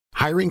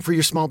Hiring for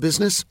your small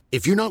business?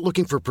 If you're not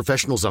looking for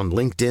professionals on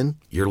LinkedIn,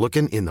 you're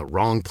looking in the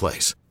wrong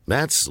place.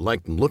 That's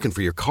like looking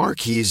for your car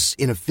keys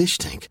in a fish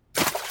tank.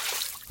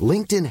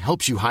 LinkedIn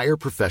helps you hire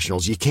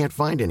professionals you can't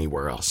find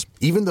anywhere else,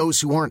 even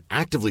those who aren't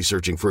actively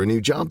searching for a new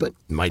job but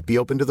might be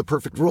open to the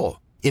perfect role.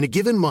 In a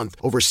given month,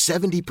 over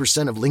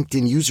 70% of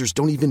LinkedIn users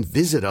don't even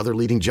visit other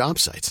leading job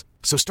sites.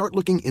 So start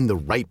looking in the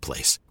right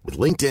place. With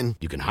LinkedIn,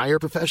 you can hire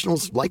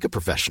professionals like a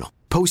professional.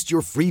 Post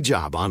your free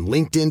job on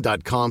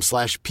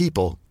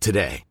linkedin.com/people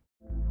today.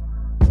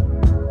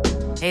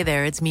 Hey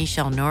there, it's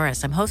Michelle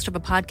Norris. I'm host of a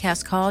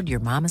podcast called Your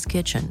Mama's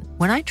Kitchen.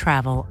 When I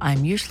travel,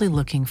 I'm usually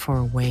looking for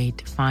a way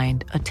to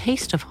find a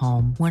taste of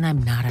home when I'm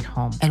not at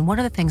home. And one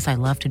of the things I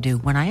love to do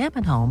when I am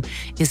at home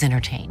is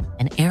entertain.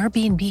 And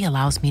Airbnb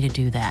allows me to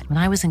do that. When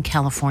I was in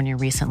California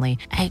recently,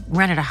 I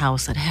rented a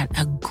house that had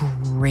a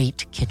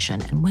great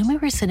kitchen. And when we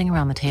were sitting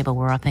around the table,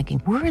 we're all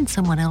thinking, we're in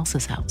someone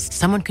else's house.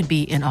 Someone could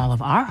be in all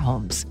of our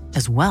homes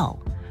as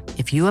well.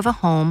 If you have a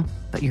home,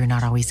 but you're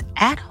not always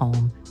at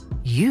home,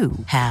 you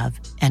have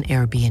an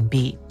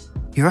Airbnb.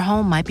 Your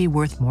home might be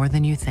worth more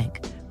than you think.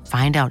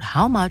 Find out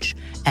how much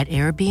at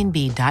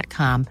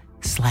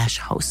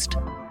airbnb.com/host.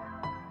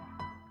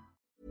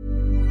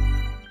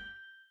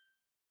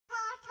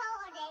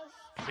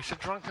 It's a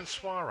drunken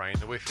soiree in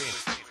the within.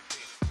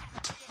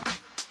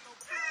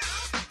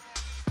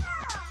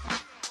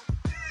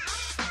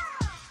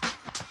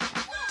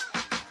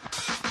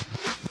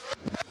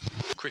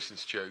 Chris and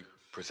Stu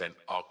present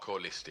Hardcore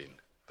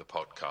Listing, the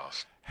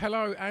podcast.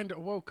 Hello and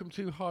welcome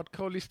to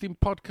Hardcore Listing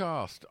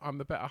Podcast. I'm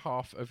the better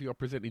half of your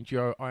presenting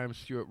duo. I am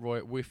Stuart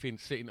Roy. Within,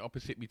 sitting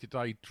opposite me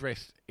today,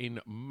 dressed in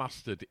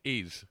mustard,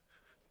 is...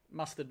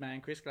 Mustard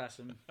Man, Chris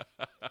Glasson.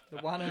 The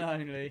one and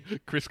only.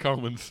 Chris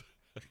Coleman's.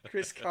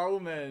 Chris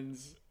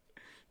Coleman's.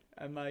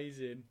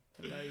 Amazing.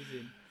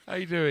 How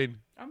you doing?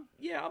 I'm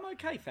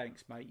okay,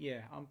 thanks, mate.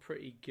 Yeah, I'm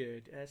pretty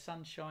good.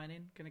 Sun's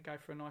shining. Going to go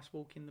for a nice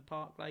walk in the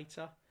park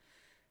later.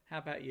 How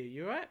about you?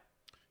 You all right?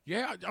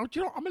 Yeah, do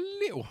you know, I'm a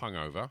little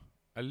hungover.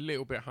 A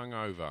little bit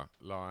hungover.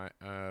 Like,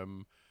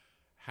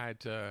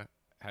 had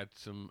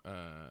some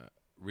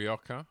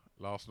Rioja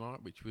last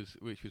night, which was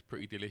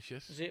pretty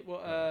delicious. Is it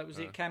what? Was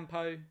it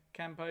Campo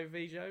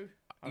Vijo?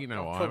 You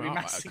know, of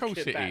course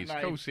it is.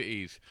 Of course it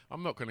is.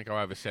 I'm not going to go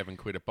over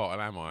 £7 a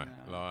bottle, am I?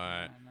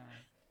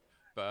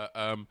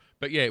 No.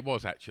 But yeah, it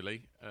was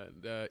actually.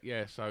 And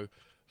so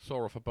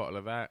saw off a bottle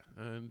of that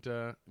and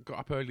got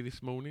up early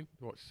this morning.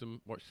 Watched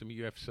some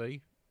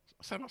UFC.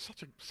 I sound like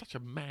such a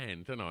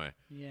man, don't I?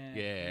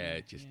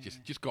 Yeah.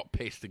 Just got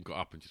pissed and got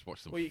up and just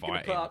watched some fighting. You're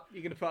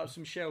gonna put up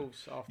some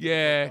shelves after.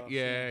 Yeah.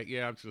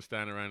 I'm just gonna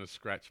stand around and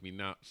scratch me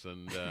nuts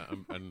and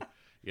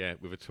yeah,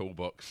 with a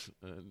toolbox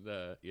and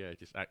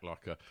just act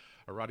like a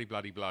ruddy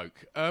bloody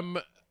bloke.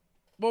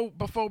 Well,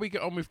 before we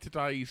get on with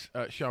today's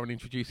show and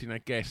introducing our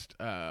guest,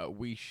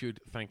 we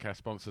should thank our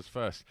sponsors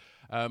first.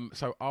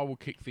 So I will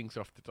kick things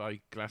off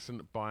today,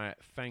 Glasson, by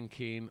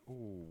thanking...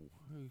 who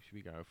should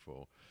we go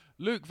for?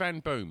 Luke Van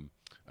Boom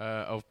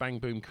of Bang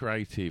Boom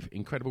Creative,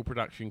 incredible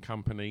production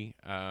company.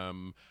 I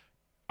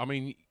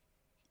mean,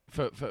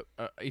 for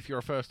if you're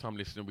a first-time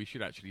listener, we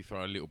should actually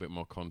throw a little bit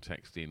more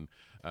context in.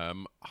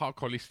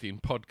 Hardcore Listing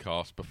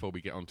Podcast, before we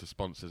get on to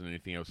sponsors and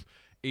anything else,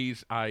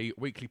 is a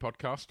weekly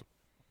podcast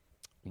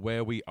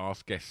where we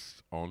ask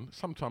guests on,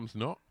 sometimes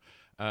not,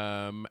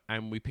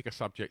 and we pick a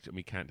subject and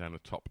we count down the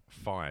top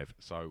 5.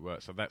 So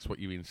that's what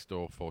you're in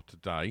store for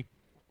today.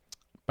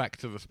 Back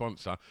to the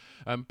sponsor.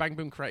 Bang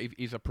Boom Creative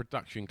is a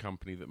production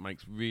company that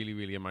makes really,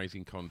 really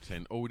amazing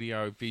content,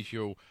 audio,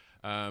 visual,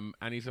 and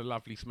he's a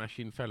lovely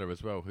smashing fella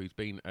as well, who's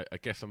been a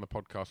guest on the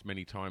podcast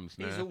many times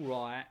now. He's all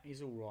right.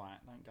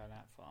 Don't go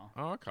that far.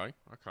 Oh, okay.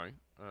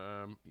 You're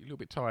a little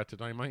bit tired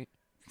today, mate.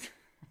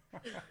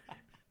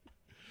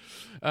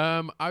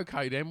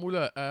 Okay then. Well,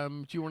 look.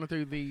 Do you want to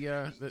do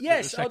the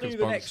yes, the I'll do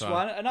the next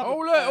one.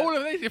 All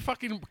of this. You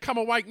fucking come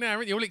awake now,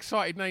 aren't you? All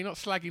excited now. You're not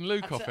slagging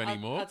Luke off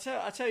anymore. I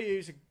tell you,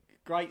 who's a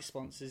great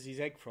sponsors is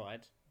Egg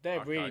Fried.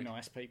 They're really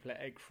nice people at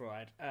Egg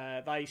Fried.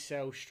 They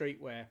sell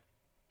streetwear.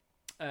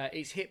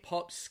 It's hip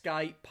hop,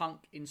 skate,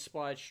 punk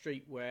inspired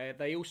streetwear.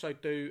 They also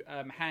do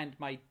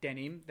handmade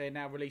denim. They're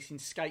now releasing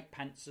skate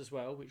pants as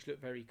well, which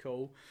look very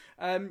cool.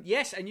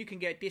 Yes, and you can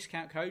get a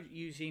discount code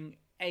using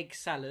Egg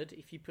Salad.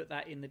 If you put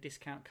that in the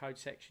discount code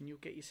section, you'll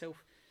get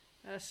yourself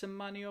some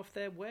money off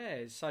their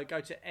wares. So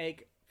go to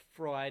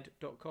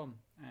eggfried.com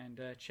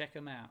and check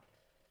them out.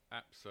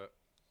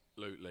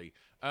 Absolutely.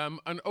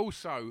 And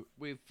also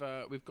we've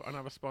got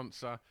another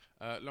sponsor,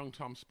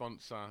 long-time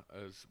sponsor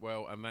as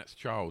well, and that's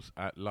Charles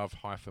at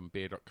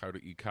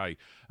love-beer.co.uk.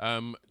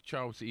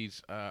 Charles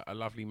is a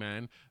lovely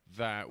man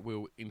that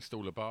will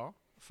install a bar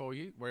for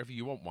you wherever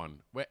you want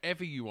one.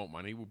 Wherever you want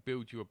one, he will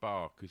build you a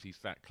bar because he's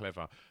that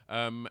clever.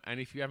 And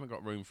if you haven't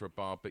got room for a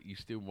bar but you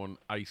still want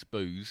ace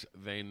booze,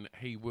 then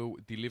he will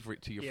deliver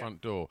it to your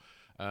front door.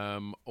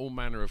 All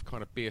manner of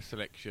kind of beer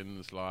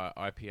selections like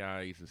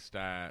IPAs and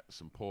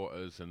stouts and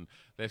porters, and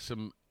there's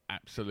some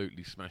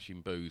absolutely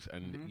smashing booze,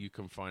 and you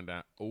can find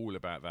out all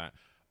about that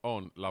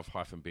on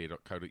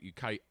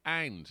love-beer.co.uk.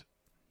 And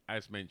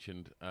as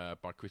mentioned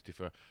by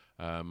Christopher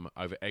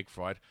over Egg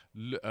Fried,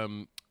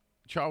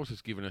 Charles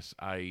has given us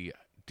a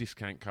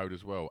discount code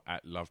as well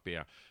at Love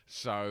Beer,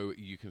 so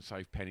you can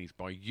save pennies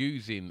by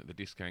using the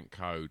discount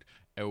code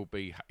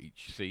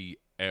LBHCLP.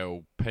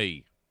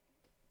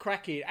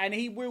 Cracking. And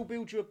he will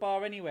build you a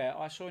bar anywhere.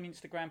 I saw an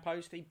Instagram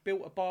post. He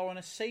built a bar on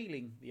a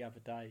ceiling the other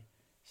day.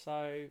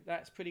 So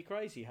that's pretty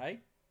crazy, hey?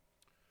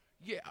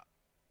 Yeah.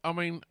 I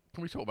mean,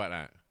 can we talk about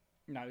that?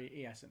 No,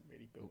 he hasn't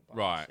really built a bar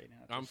Right. on a ceiling.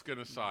 I'm just going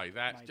to say,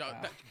 that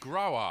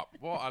grow up.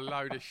 What a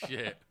load of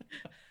shit.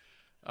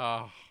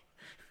 Oh,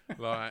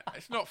 like,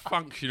 it's not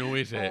functional,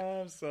 is it?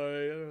 Oh, I'm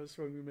sorry. What's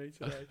wrong with me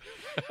today?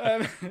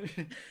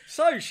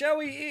 So, shall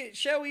we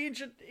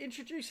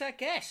introduce our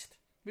guest?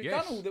 We've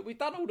Yes.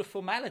 done all the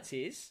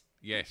formalities.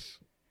 Yes.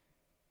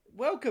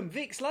 Welcome,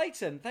 Vic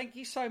Slayton. Thank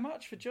you so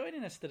much for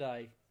joining us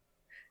today.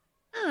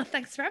 Oh,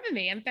 thanks for having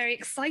me. I'm very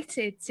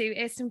excited to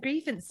air some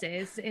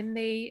grievances in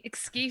the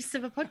excuse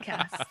of a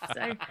podcast.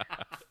 So,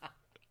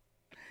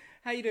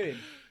 How you doing?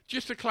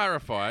 Just to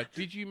clarify,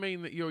 did you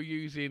mean that you're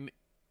using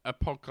a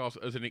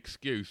podcast as an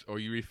excuse, or are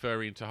you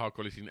referring to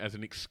hardcore listening as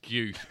an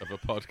excuse of a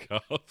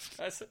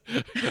podcast?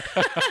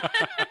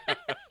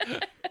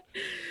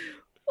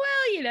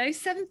 well,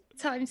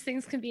 sometimes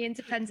things can be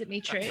independently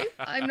true.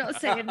 I'm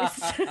not saying this.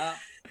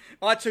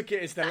 I took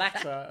it as the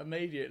latter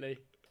immediately.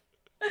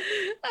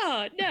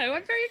 Oh no,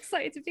 I'm very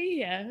excited to be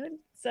here.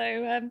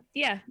 So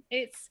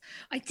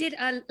I did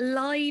a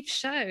live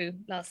show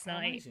last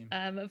night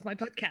of my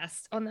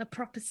podcast on a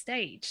proper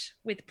stage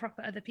with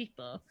proper other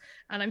people,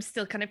 and I'm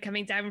still kind of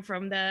coming down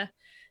from the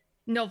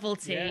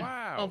novelty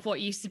of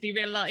what used to be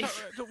real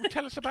life. So,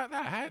 tell us about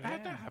that. How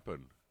did that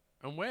happen?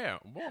 And where?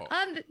 And what?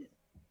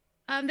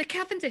 The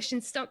Cavendish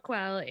in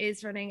Stockwell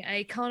is running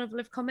a carnival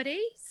of comedy.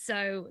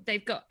 So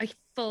they've got a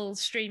full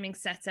streaming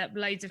setup,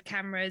 loads of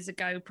cameras, a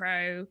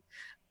GoPro,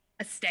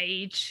 a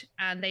stage,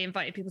 and they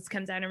invited people to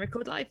come down and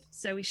record live.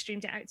 So we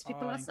streamed it out to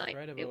people last night.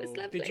 It was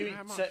lovely. Did you?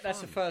 So that's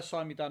the first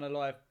time you've done a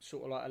live,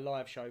 sort of like a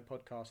live show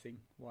podcasting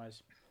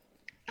wise.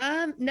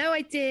 No,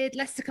 I did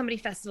Leicester Comedy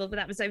Festival, but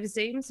that was over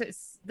Zoom. So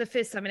it's the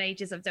first time in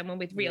ages I've done one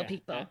with real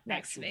people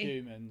next to me.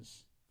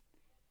 Humans.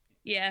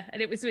 Yeah,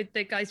 and it was with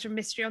the guys from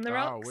Mystery on the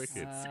Rocks. Oh,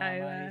 wicked. So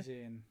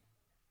amazing.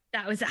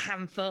 That was a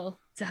handful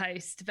to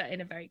host, but in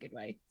a very good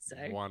way. So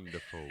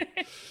wonderful.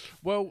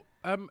 Well,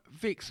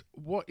 Vix,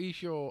 what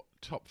is your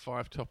top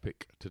 5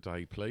 topic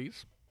today,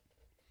 please?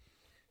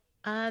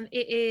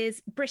 It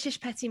is British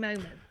petty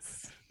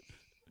moments.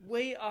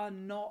 We are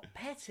not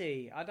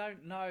petty. I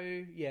don't know.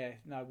 Yeah,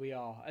 no, we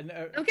are. And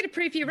I'm going to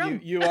prove you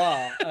wrong. You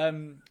are.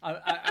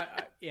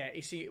 Yeah.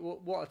 You see,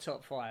 what a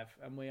top 5,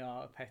 and we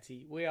are a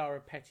petty. We are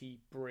a petty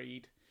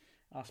breed,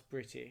 us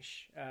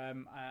British.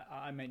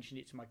 I mentioned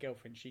it to my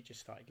girlfriend. She just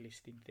started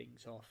listing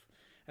things off,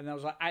 and I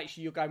was like,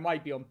 "Actually, you're going way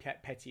beyond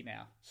petty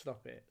now.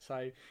 Stop it."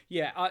 So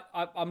yeah,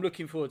 I'm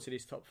looking forward to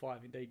this top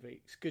 5 indeed.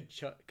 It's good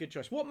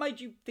choice. What made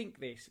you think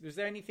this? Was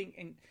there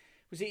anything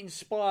Was it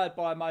inspired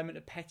by a moment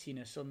of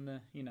pettiness on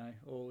the,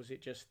 or was it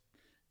just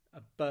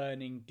a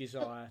burning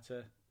desire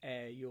to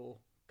air your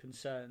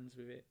concerns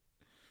with it?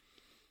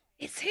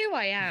 It's who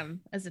I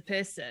am as a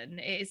person.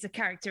 It is a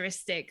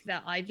characteristic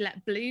that I've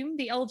let bloom.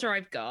 The older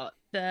I've got,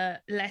 the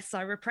less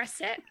I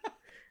repress it.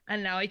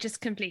 And now I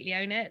just completely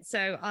own it.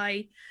 So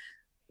I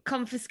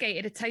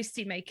confiscated a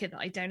toasty maker that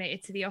I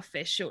donated to the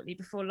office shortly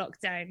before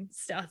lockdown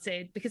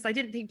started because I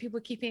didn't think people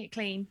were keeping it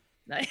clean.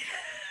 The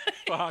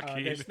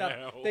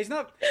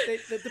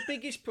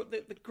biggest,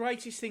 the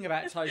greatest thing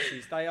about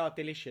toasties, they are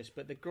delicious,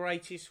 but the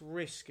greatest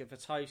risk of a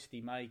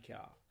toasty maker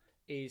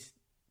is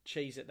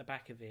cheese at the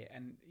back of it,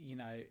 and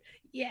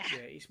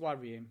it's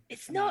worrying.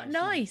 It's not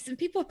nice, and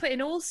people are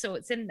putting all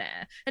sorts in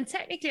there. And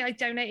technically, I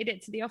donated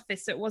it to the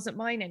office, so it wasn't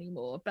mine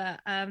anymore. But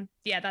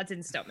that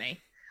didn't stop me.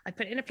 I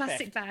put it in a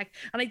plastic bag,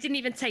 and I didn't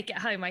even take it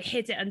home. I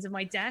hid it under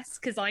my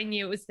desk because I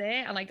knew it was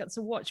there, and I got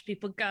to watch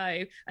people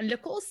go and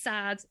look all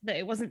sad that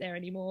it wasn't there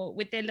anymore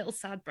with their little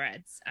sad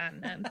breads.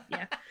 And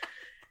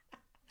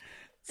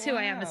it's who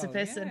I am as a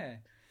person. Yeah.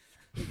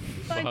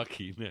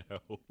 Fucking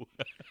hell.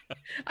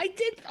 I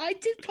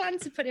did plan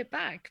to put it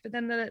back, but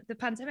then the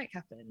pandemic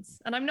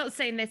happens, and I'm not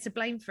saying they're to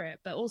blame for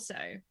it, but also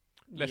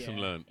lesson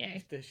learned. Yeah.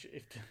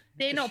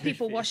 They're not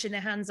people washing their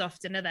hands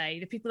often, are they?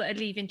 The people that are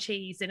leaving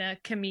cheese in a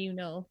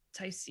communal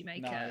toasty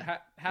maker. No,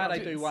 how they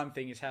do one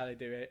thing is how they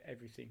do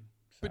everything.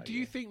 So, but do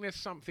you think there's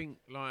something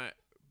like?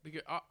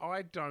 Because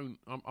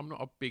I'm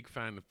not a big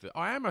fan of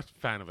I am a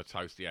fan of a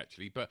toasty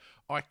actually, but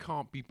I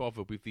can't be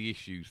bothered with the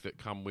issues that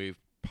come with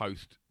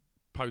post,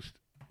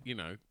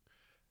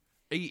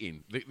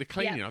 eating the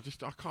cleaning. Yeah.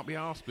 I can't be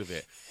arsed with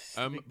it.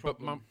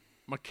 But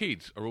my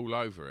kids are all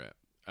over it.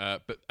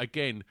 But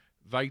again,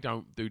 they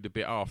don't do the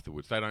bit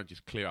afterwards. They don't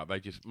just clear up. They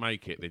just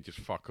make it, then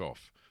just fuck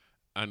off.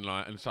 And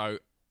so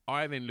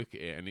I then look at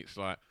it and it's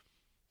like,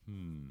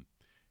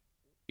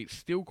 it's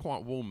still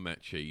quite warm,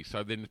 that cheese.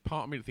 So then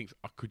part of me thinks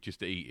I could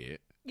just eat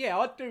it. Yeah,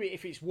 I'd do it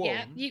if it's warm.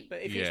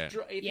 But if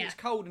it's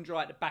cold and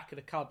dry at the back of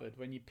the cupboard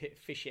when you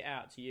fish it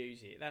out to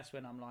use it, that's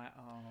when I'm like,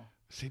 oh.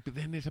 See, but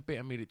then there's a bit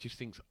of me that just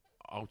thinks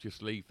I'll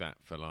just leave that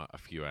for like a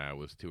few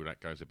hours till that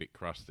goes a bit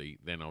crusty.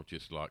 Then I'll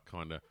just like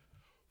kind of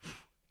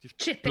just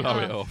chip blow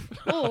it off.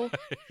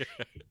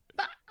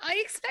 But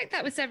I expect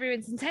that was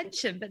everyone's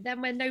intention. But then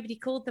when nobody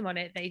called them on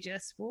it, they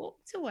just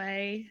walked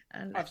away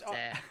and left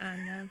it.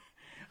 And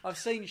I've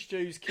seen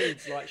Stu's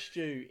kids, like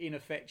Stu,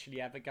 ineffectually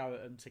have a go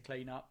at them to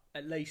clean up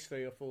at least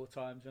 3 or 4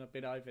 times when I've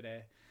been over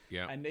there.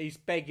 Yeah. And he's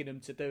begging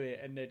them to do it,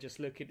 and they're just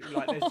looking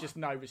like there's just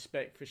no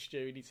respect for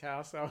Stu in his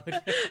household.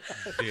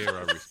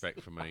 Zero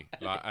respect for me.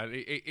 Like, and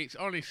it's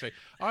honestly,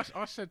 I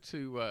said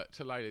to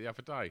Layla the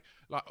other day,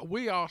 like,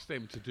 we asked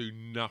them to do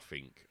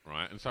nothing,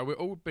 right? And so we've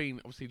all been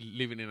obviously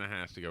living in a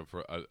house together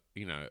for a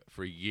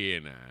year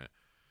now,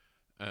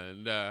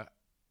 and I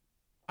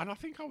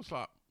think I was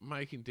like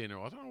making dinner.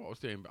 I don't know what I was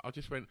doing, but I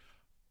just went,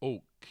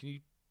 "Oh, can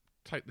you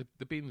take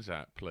the bins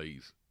out,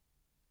 please?"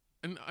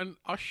 And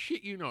I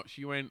shit you not,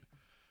 she went,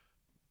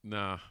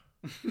 "Nah."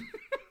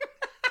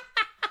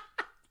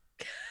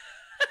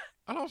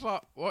 And I was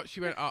like, "What?" She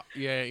went, "Oh,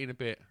 yeah, in a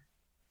bit."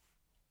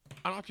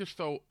 And I just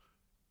thought,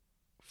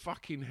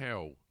 fucking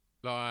hell.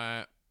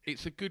 Like,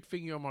 it's a good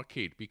thing you're my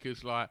kid,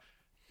 because, like,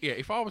 yeah,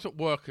 if I was at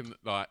work and,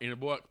 like, in a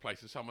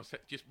workplace and someone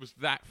just was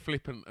that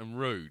flippant and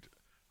rude,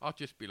 I'd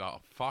just be like,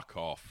 oh, fuck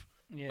off.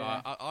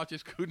 Yeah. Like, I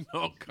just could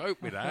not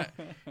cope with that.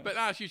 But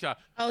that's usually.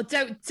 Oh,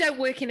 don't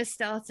work in a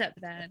startup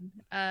then,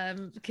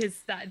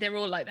 because they're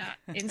all like that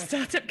in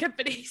startup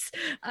companies.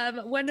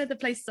 One of the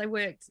places I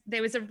worked,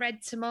 there was a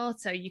red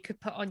tomato you could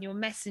put on your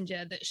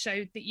messenger that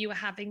showed that you were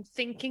having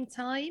thinking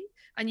time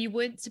and you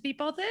weren't to be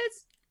bothered.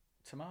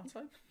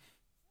 Tomato?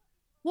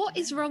 What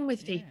is wrong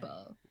with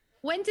people?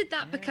 When did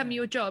that become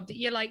your job? That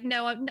you're like,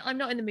 no, I'm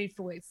not in the mood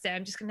for work today.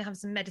 I'm just going to have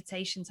some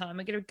meditation time.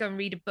 I'm going to go and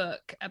read a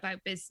book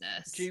about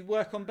business. Do you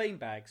work on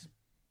beanbags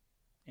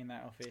in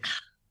that office?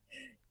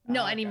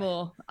 Not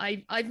anymore.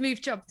 I've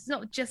moved jobs. It's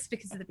not just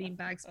because of the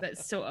beanbags, but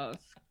sort of.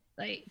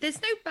 Like, there's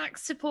no back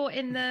support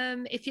in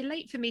them. If you're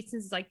late for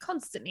meetings, as I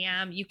constantly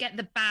am, you get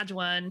the bad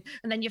one,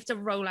 and then you have to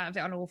roll out of it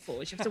on all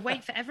fours. You have to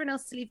wait for everyone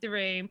else to leave the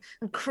room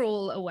and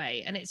crawl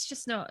away, and it's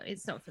just not.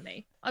 It's not for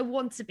me. I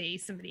want to be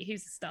somebody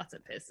who's a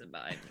startup person,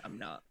 but I'm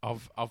not.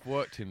 I've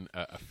worked in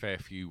a fair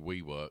few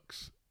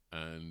WeWorks,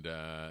 and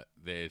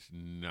there's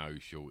no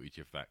shortage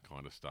of that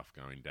kind of stuff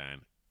going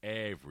down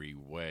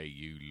everywhere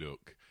you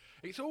look.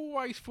 It's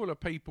always full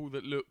of people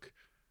that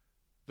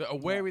are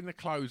wearing the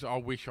clothes I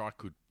wish I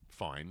could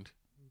find,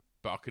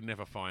 but I could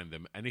never find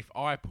them. And if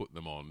I put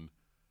them on,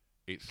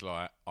 it's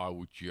like I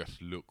would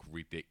just look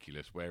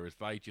ridiculous. Whereas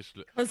they just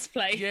look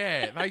cosplay.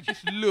 Yeah, they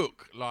just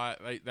look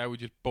like they were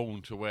just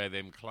born to wear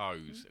them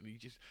clothes. And you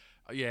just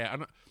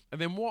and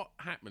then what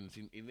happens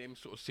in them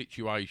sort of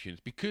situations?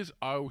 Because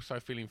I also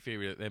feel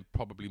inferior that they're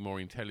probably more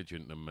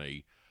intelligent than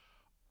me.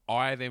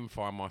 I then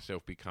find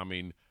myself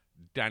becoming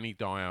Danny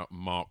Dyer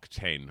Mark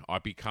 10. I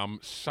become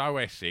so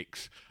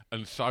Essex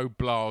and so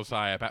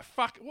blasé about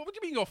what do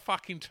you mean you're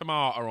fucking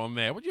tomato on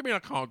there? What do you mean I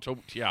can't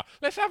talk to you?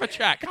 Let's have a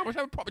chat. Come on, let's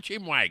have a proper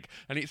chinwag.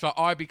 And it's like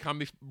I become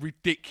this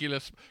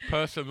ridiculous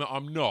person that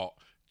I'm not,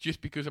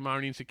 just because of my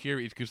own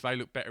insecurities, because they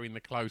look better in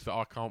the clothes that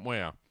I can't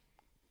wear.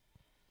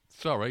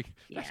 Sorry,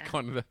 that's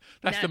kind of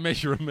the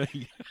measure of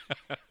me.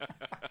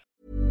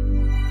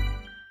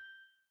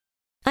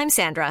 I'm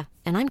Sandra,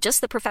 and I'm just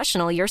the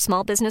professional your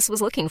small business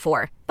was looking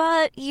for.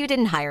 But you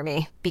didn't hire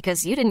me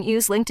because you didn't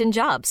use LinkedIn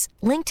Jobs.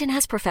 LinkedIn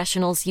has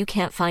professionals you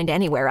can't find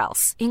anywhere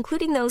else,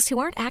 including those who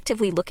aren't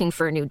actively looking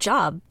for a new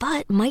job,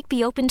 but might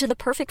be open to the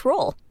perfect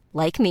role,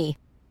 like me.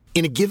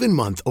 In a given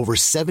month, over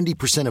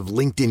 70% of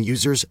LinkedIn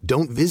users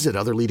don't visit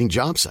other leading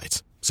job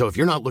sites. So if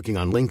you're not looking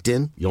on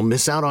LinkedIn, you'll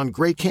miss out on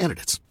great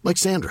candidates like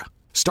Sandra.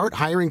 Start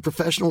hiring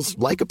professionals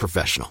like a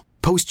professional.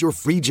 Post your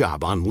free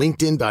job on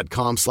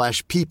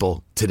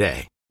linkedin.com/people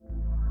today.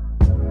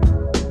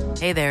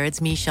 Hey there, it's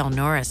Michelle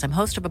Norris. I'm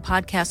host of a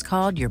podcast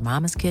called Your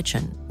Mama's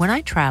Kitchen. When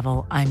I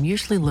travel, I'm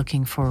usually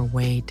looking for a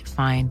way to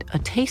find a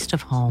taste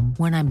of home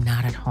when I'm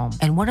not at home.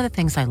 And one of the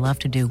things I love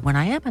to do when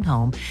I am at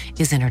home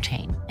is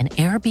entertain. And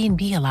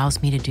Airbnb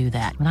allows me to do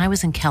that. When I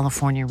was in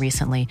California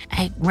recently,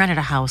 I rented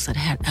a house that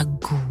had a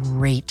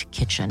great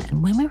kitchen.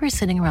 And when we were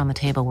sitting around the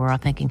table, we're all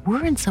thinking,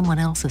 we're in someone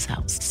else's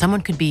house.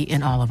 Someone could be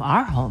in all of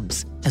our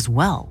homes as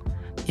well.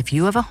 If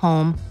you have a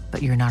home,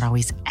 but you're not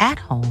always at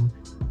home,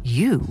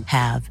 you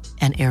have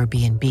an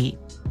Airbnb.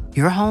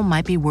 Your home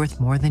might be worth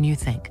more than you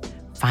think.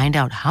 Find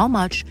out how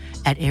much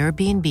at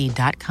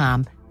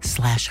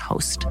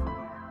airbnb.com/host.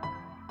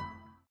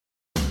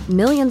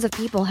 Millions of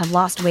people have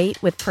lost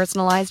weight with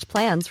personalized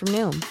plans from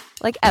Noom.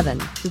 Like Evan,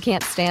 who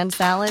can't stand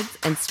salads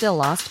and still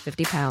lost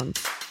 50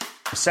 pounds.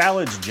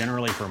 Salads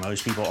generally for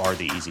most people are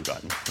the easy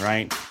button,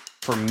 right?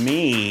 For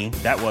me,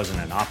 that wasn't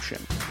an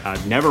option. I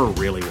never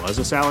really was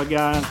a salad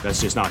guy.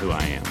 That's just not who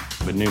I am.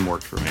 But Noom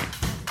worked for me.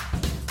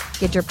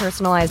 Get your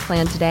personalized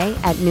plan today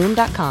at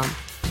Noom.com.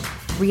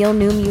 Real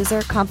Noom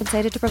user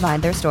compensated to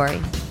provide their story.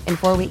 In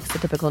 4 weeks, the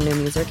typical Noom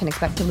user can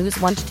expect to lose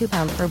 1 to 2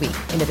 pounds per week.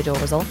 Individual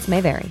results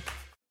may vary.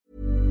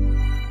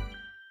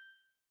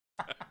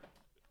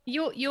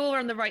 You're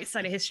on the right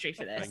side of history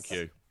for this. Thank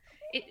you.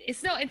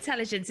 It's not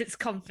intelligence, it's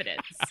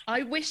confidence.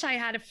 I wish I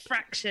had a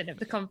fraction of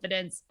the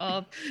confidence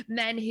of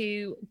men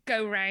who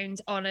go around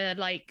on a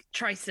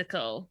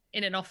tricycle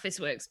in an office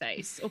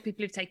workspace, or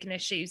people who've taken their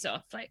shoes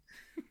off. Like,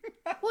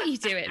 what are you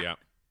doing? Yeah.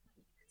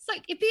 It's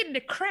like you're being in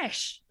a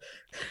creche.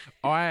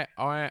 When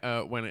I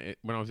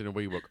was in a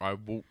WeWork, I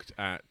walked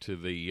out to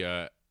the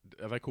are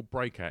they called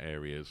breakout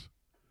areas?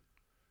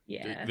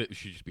 Yeah. That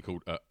should just be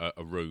called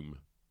a room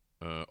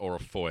or a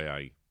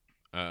foyer.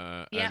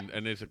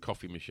 And there's a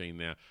coffee machine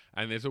there,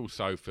 and there's all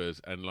sofas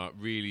and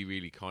really,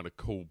 really kind of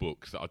cool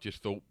books that I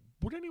just thought,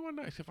 would anyone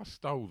notice if I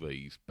stole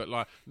these? But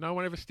no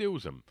one ever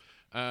steals them.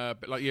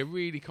 But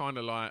really kind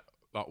of like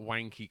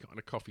wanky kind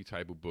of coffee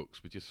table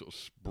books were just sort of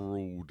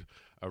sprawled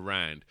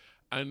around.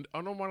 And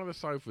on one of the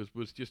sofas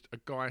was just a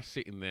guy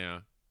sitting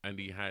there, and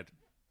he had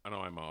an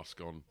eye mask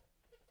on.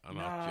 And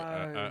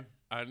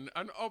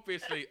and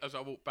obviously, as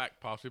I walked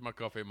back past with my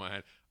coffee in my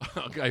hand,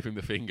 I gave him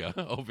the finger.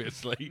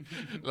 Obviously,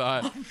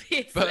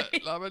 obviously. But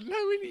no, and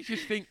you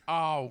just think,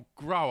 oh,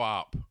 grow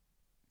up.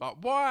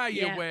 Why are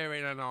you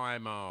wearing an eye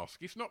mask?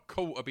 It's not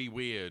cool to be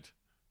weird.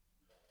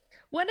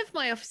 One of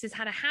my offices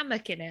had a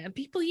hammock in it, and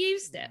people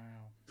used it.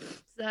 Wow.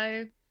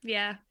 So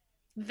yeah,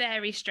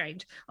 very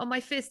strange. On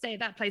my first day at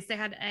that place, they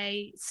had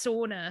a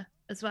sauna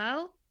as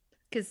well,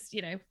 because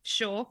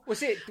sure.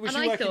 Was you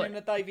working in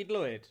a David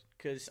Lloyd?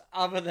 Because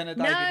other than a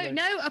David Lloyd...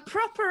 No, a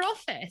proper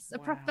office, a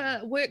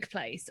proper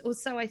workplace, or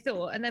so I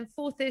thought. And then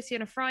 4:30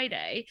 on a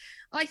Friday,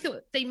 I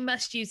thought they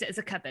must use it as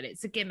a cupboard.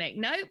 It's a gimmick.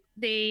 Nope.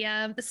 The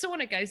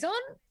sauna goes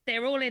on.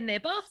 They're all in their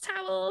bath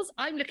towels.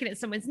 I'm looking at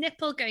someone's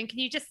nipple going, can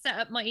you just set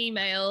up my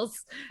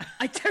emails?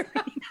 I don't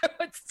really know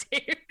what to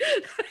do.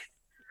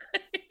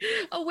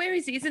 Oh, where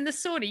is he? He's in the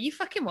sauna. You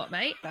fucking what,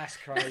 mate? That's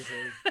crazy.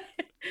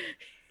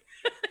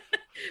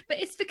 But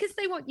it's because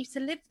they want you to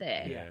live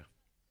there. Yeah.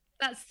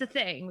 That's the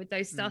thing with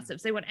those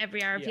startups. They want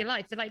every hour of your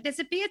life. They're like, there's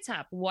a beer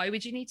tap. Why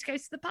would you need to go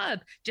to the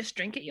pub? Just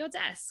drink at your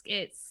desk.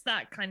 It's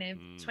that kind of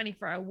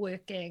 24-hour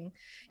working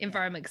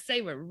environment, because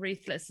they were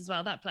ruthless as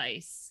well, that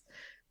place.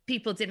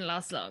 People didn't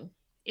last long.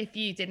 If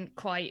you didn't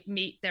quite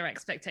meet their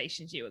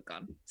expectations, you were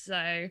gone.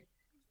 So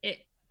it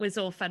was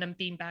all fun and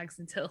beanbags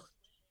until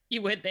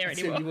you weren't there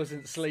anymore. Until you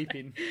wasn't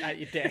sleeping at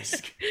your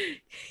desk.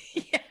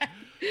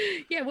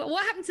 Yeah, well,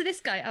 what happened to this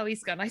guy? Oh,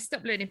 he's gone. I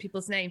stopped learning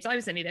people's names. I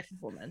was only there for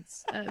 4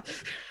 months.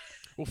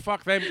 Well,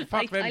 fuck them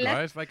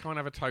guys. They can't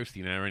have a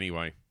toasty now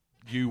anyway.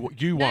 You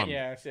won.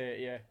 Yeah, that's it,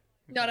 yeah.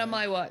 Not on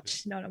my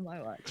watch.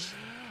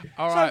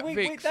 All right,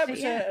 so that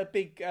was a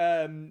big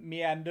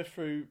meander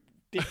through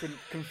different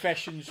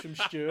confessions from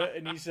Stuart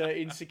and his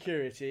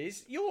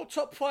insecurities. Your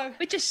top 5...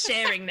 We're just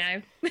sharing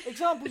now.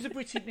 Examples of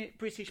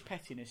British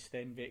pettiness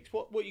then, Vix.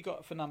 What you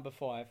got for number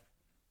 5?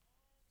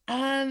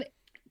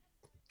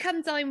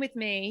 Come Dine With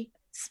Me,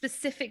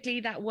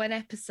 specifically that one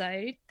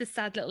episode, the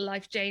Sad Little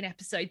Life Jane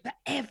episode, but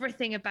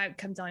everything about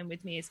Come Dine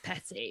With Me is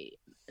petty.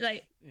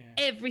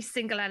 Every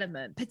single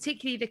element,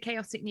 particularly the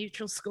chaotic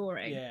neutral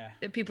scoring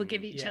that people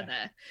give each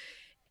other.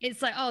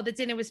 It's like, oh, the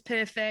dinner was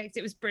perfect,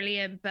 it was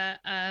brilliant, but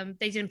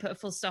they didn't put a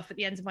full stop at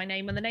the end of my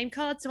name on the name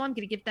card, so I'm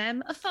going to give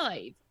them a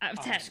 5 out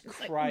of 10. It's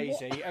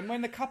crazy. And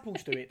when the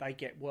couples do it, they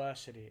get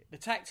worse at it. The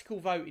tactical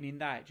voting in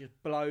that just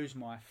blows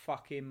my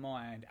fucking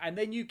mind. And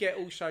then you get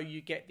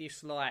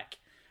this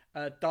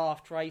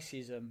daft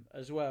racism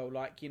as well.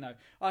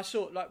 I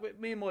saw,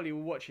 me and Molly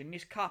were watching,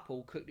 this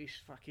couple cook this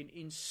fucking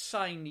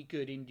insanely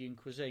good Indian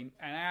cuisine,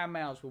 and our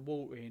mouths were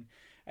watering.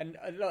 And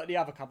the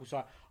other couple's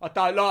like, I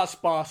don't like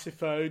spicy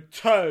food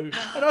too.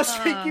 And I was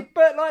thinking,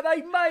 but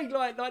they made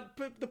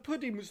the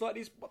pudding was like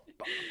this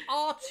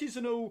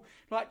artisanal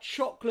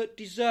chocolate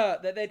dessert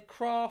that they'd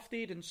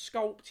crafted and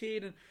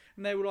sculpted,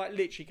 and they were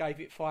literally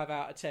gave it 5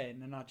 out of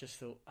 10. And I just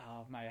thought,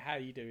 oh mate, how are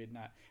you doing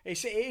that?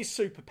 It is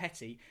super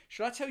petty.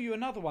 Should I tell you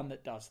another one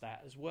that does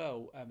that as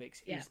well?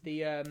 Is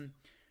the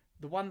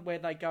one where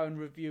they go and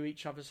review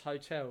each other's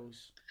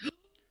hotels.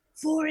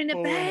 Four in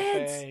a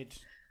bed.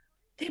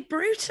 They're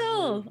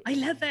brutal. I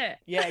love it.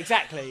 Yeah,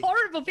 exactly.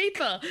 Horrible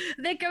people.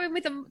 They're going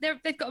with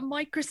they've got a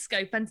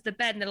microscope under the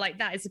bed, and they're like,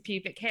 that is a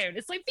pubic hair. And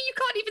it's like, but you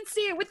can't even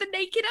see it with the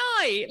naked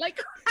eye.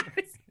 How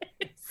is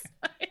this?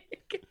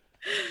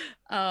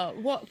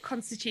 What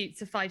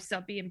constitutes a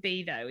 5-star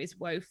B&B, though, is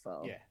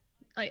woeful.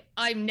 Yeah.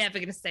 I'm never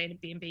going to stay in a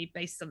B&B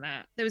based on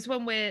that. There was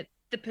one where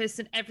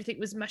everything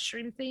was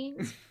mushroom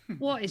themed.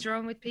 What is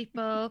wrong with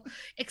people?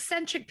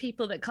 Eccentric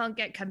people that can't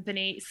get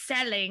company,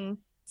 selling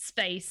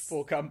space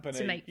for company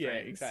to make friends.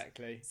 Yeah,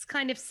 exactly. It's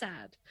kind of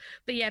sad.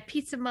 But yeah,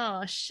 Peter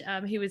Marsh,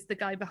 who was the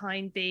guy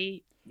behind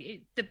the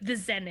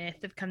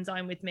zenith of Come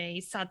Dine With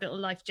Me, Sad Little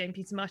Life Jane,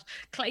 Peter Marsh,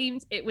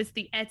 claimed it was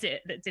the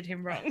edit that did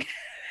him wrong.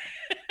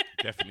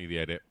 Definitely the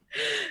edit.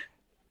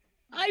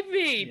 I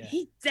mean,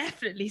 he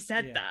definitely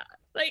said that.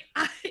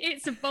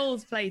 It's a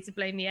bold play to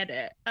blame the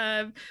edit.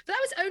 But that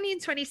was only in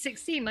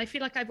 2016. I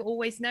feel like I've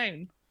always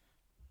known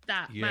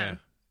that man.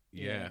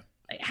 Yeah.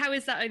 How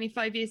is that only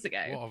 5 years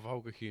ago? What a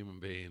vulgar human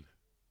being.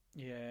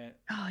 Yeah.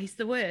 Oh, he's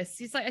the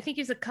worst. I think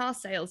he was a car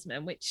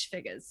salesman, which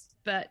figures.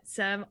 But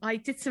I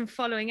did some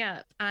following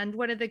up, and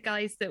one of the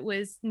guys that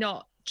was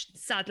not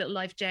sad little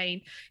life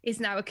Jane, is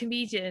now a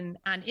comedian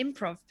and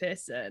improv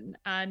person.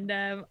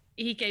 And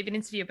he gave an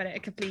interview about it a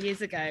couple of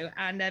years ago.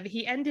 And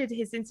he ended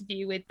his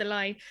interview with the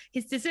line,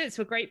 his desserts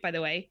were great, by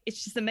the way.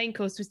 It's just the main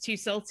course was too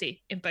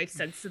salty in both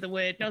senses of the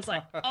word. And I was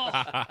like,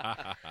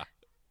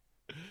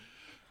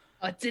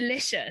 oh,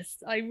 delicious.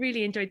 I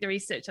really enjoyed the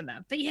research on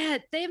that. But yeah,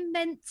 they're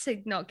meant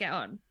to not get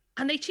on.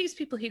 And they choose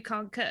people who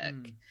can't cook.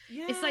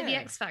 Yeah. It's like the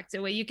X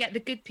Factor where you get the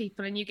good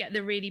people and you get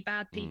the really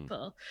bad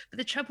people. But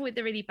the trouble with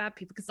the really bad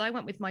people, because I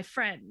went with my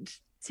friend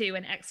to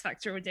an X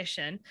Factor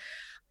audition,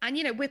 and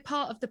we're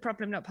part of the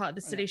problem, not part of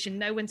the solution.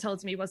 No one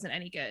told him he wasn't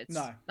any good.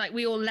 No. Like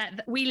we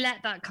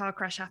let that car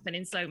crash happen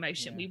in slow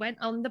motion. Yeah. We went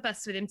on the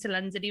bus with him to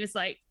London. He was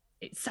like,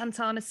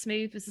 Santana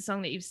Smooth was the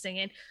song that he was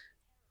singing.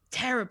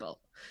 Terrible.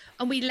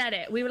 And we let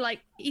it. We were like,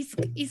 he's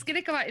going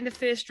to go out in the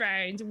first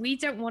round. We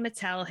don't want to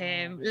tell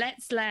him.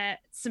 Let's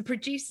let some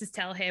producers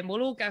tell him.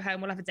 We'll all go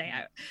home. We'll have a day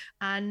out.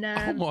 And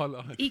oh my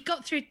life. He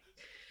got through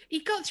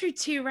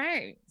 2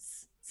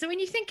 rounds. So when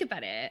you think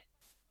about it,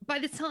 by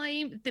the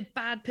time the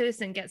bad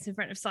person gets in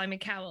front of Simon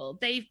Cowell,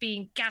 they've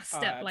been gassed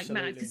up like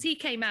mad, because he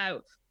came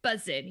out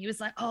buzzing. He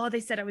was like, oh, they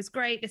said I was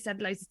great. They said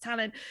loads of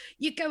talent.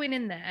 You're going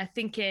in there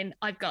thinking,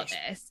 I've got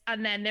this.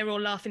 And then they're all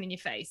laughing in your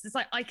face. It's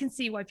like, I can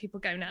see why people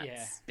go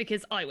nuts,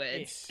 because I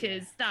would,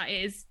 because that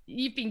is,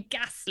 you've been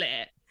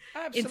gaslit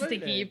into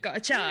thinking you've got a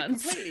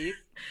chance. Yeah, completely.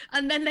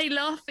 And then they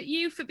laugh at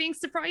you for being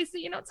surprised that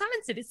you're not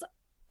talented.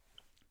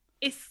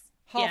 It's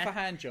half a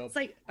hand job. It's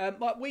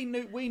like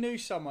we knew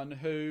someone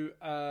who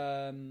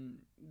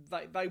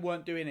they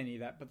weren't doing any of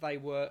that, but they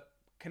were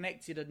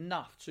connected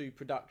enough to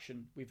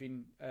production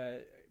within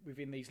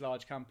these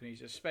large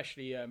companies,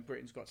 especially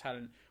Britain's Got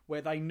Talent,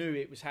 where they knew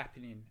it was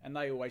happening, and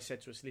they always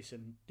said to us,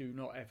 "Listen, do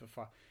not ever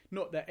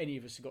not that any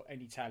of us have got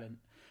any talent,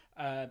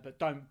 but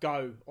don't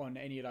go on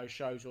any of those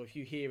shows, or if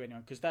you hear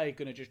anyone, because they're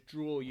going to just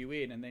draw you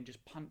in and then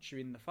just punch you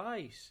in the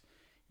face."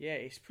 Yeah,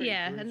 it's pretty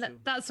brutal. And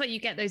that's why you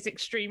get those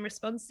extreme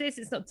responses.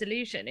 It's not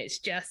delusion, it's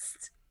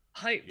just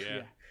hope.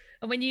 Yeah.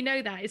 And when you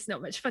know that, it's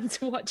not much fun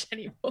to watch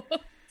anymore.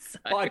 So.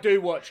 But I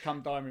do watch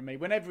Come Dine With Me.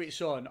 Whenever it's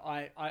on,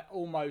 I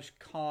almost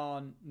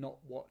can't not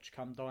watch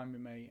Come Dine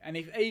With Me. And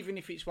even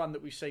if it's one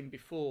that we've seen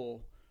before,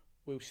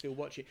 we'll still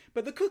watch it.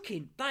 But the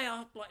cooking, they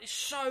are like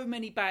so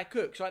many bad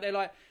cooks. Like they're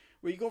like,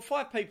 well, you've got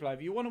 5 people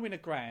over, you want to win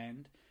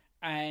 £1,000,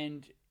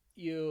 and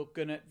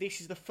this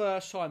is the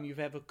first time you've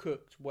ever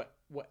cooked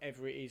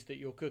whatever it is that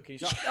you're cooking.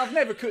 It's like, I've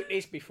never cooked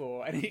this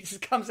before, and it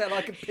just comes out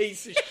like a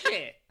piece of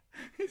shit.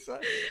 It's like...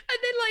 And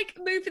then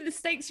moving the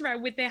steaks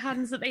around with their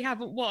hands that they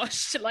haven't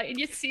washed, and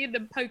you're seeing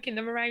them poking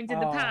them around in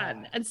the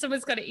pan, and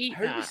someone's got to eat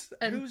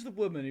that. Who's the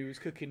woman who was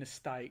cooking the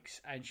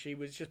steaks and she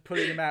was just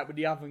pulling them out with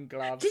the oven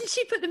gloves? Didn't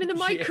she put them in the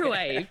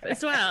microwave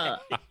as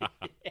well?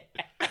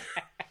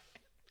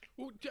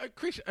 Well,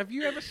 Chris, have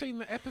you ever seen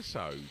the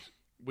episode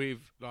with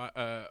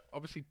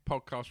obviously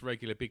podcast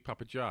regular Big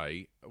Papa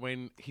J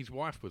when his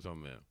wife was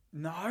on there?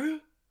 No.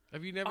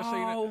 Have you never seen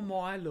it? Oh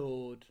my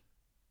lord.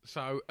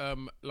 So,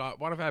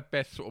 one of our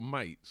best sort of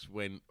mates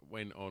went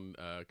on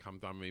Come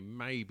Dine With Me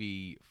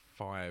maybe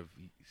 5-6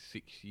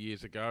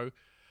 years ago,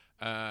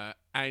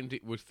 and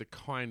it was the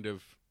kind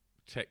of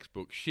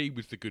textbook. She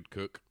was the good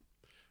cook,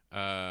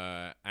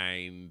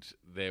 and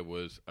there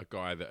was a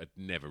guy that had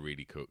never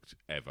really cooked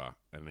ever,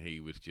 and he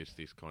was just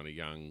this kind of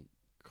young,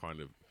 kind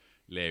of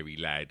Larry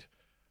lad,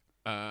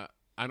 and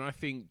I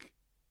think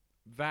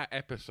that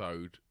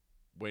episode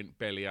went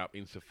belly up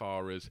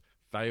insofar as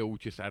they all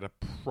just had a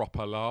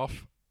proper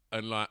laugh.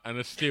 And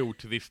are still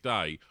to this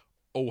day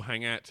all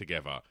hang out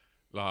together,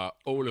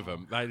 all of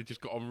them. They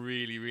just got on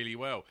really, really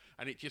well,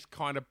 and it just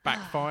kind of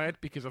backfired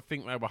because I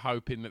think they were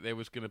hoping that there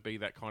was going to be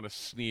that kind of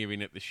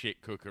sneering at the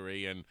shit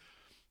cookery, and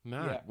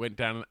it went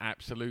down an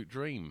absolute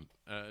dream.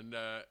 And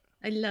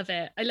I love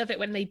it. I love it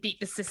when they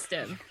beat the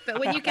system. But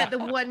when you get the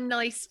one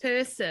nice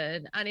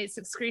person and it's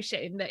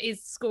excruciating that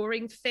is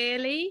scoring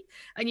fairly,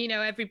 and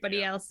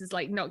everybody else is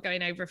not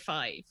going over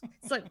 5.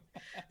 It's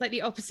like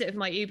the opposite of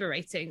my Uber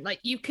rating.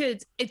 You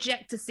could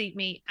eject a seat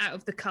me out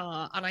of the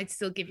car and I'd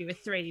still give you a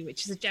 3,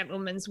 which is a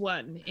gentleman's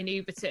 1 in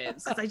Uber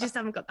terms, because I just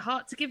haven't got the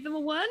heart to give them a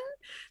 1.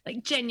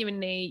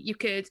 Genuinely, you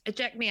could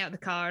eject me out of the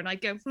car and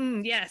I'd go,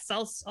 yes,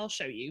 I'll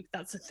show you.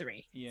 That's a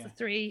 3. Yeah. It's a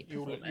 3.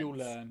 You'll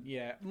learn.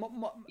 Yeah.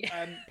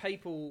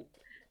 People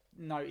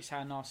notice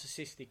how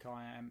narcissistic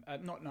I am,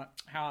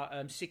 how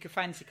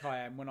sycophantic I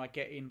am when I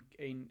get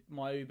in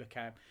my Uber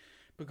cab,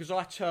 because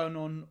I turn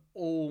on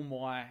all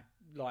my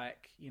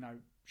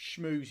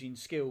schmoozing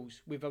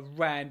skills with a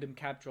random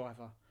cab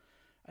driver,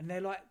 and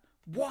they're like,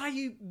 why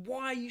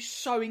are you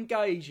so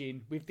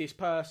engaging with this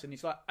person?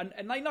 It's like,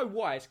 and they know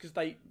why. It's because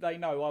they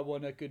know I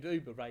want a good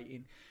Uber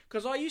rating,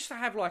 because I used to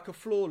have a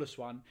flawless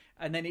one,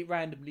 and then it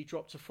randomly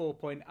dropped to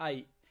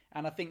 4.8.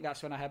 And I think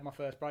that's when I had my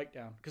first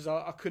breakdown, because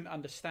I couldn't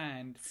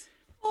understand.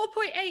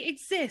 4.8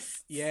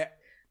 exists. Yeah.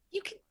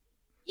 You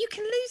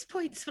can lose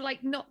points for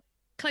not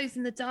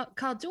closing the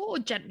car door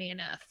gently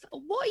enough.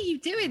 What are you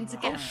doing to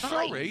get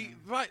fined? Sorry,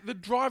 the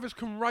drivers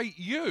can rate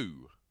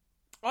you.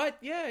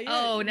 Yeah.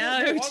 Oh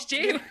no, did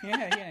you?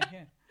 Yeah.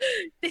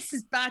 This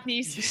is bad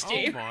news for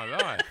Stu. Oh my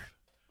life!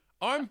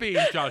 I'm being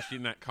judged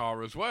in that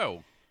car as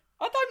well.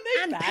 I don't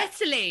need And that.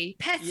 pettily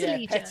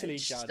pettily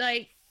judged. judged.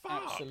 Like,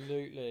 Fuck.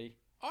 Absolutely.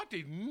 I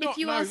did not if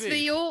you know ask this. for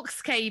the aux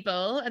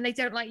cable and they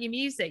don't like your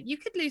music, you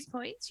could lose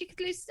points. You could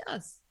lose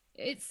stars.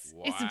 It's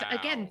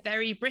again Wow.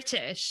 very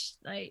British.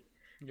 Like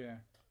Yeah.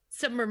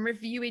 someone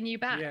reviewing you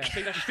back. Yeah.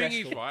 The thing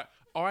is, right?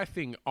 I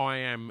think I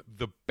am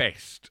the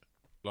best,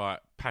 like,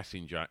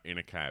 passenger in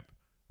a cab.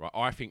 Right?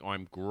 I think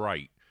I'm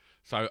great.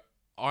 So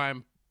I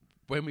am.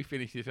 When we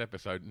finish this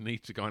episode,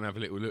 need to go and have a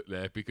little look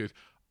there because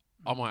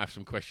I might have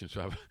some questions.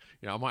 So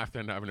I might have to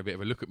end up having a bit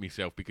of a look at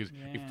myself because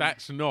if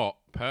that's not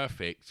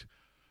perfect,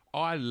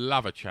 I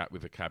love a chat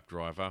with a cab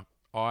driver.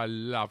 I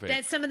love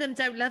it. Some of them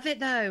don't love it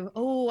though.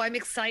 Oh, I'm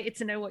excited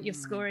to know what your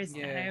score is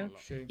Yeah, now.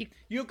 true. You-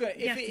 You're gonna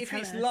you have to if tell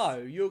it's us.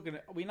 low,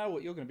 we know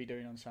what you're gonna be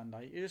doing on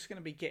Sunday. You're just gonna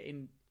be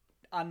getting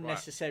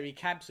unnecessary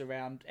cabs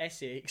around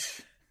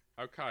Essex.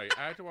 Okay,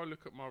 how do I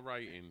look at my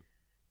rating?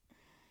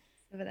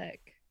 Have a look.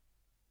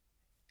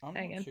 I'm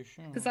Hang not on. too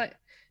sure. Because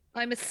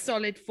I'm a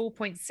solid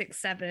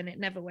 4.67. It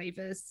never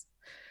wavers.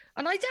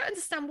 And I don't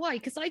understand why,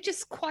 because I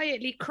just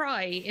quietly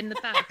cry in the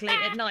back late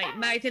at night,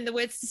 mouthing the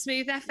words to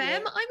Smooth FM. Yeah.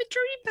 I'm a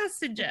dream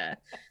passenger.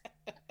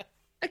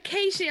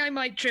 Occasionally I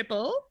might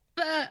dribble,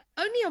 but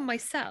only on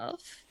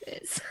myself.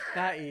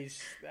 That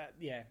is,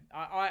 yeah.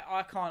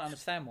 I can't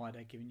understand why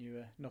they're giving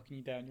you knocking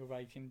you down your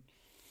rating.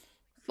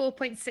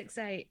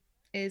 4.68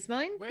 is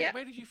mine. Where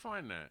did you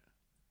find that?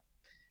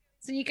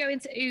 So you go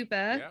into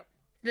Uber, Yep.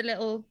 the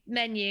little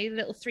menu, the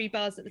little 3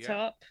 bars at the Yeah.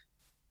 top,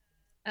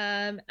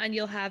 and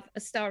you'll have a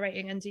star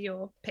rating under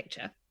your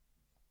picture.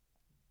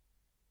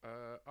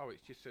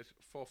 It just says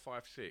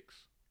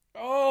 456.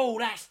 Oh,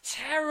 that's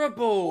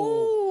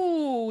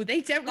terrible. Ooh,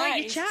 they don't That like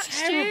your is chat,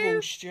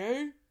 terrible, Stu.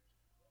 Stu.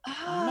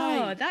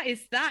 Oh, Mate.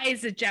 that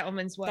is a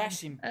gentleman's one.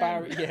 That's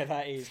embarrassing. Yeah,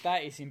 that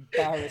is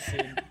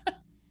embarrassing.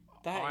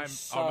 That is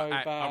so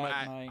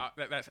bad, mate.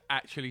 That's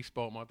actually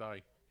spoiled my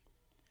day.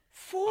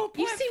 4.56.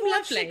 You seem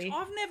lovely.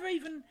 I've never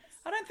even.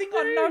 I don't think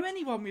I know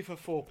anyone with a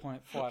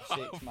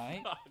 4.56,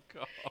 mate. Oh,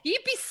 God.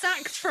 You'd be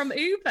sacked from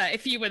Uber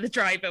if you were the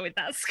driver with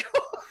that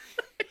score.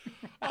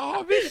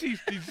 Oh, this is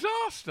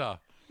disaster.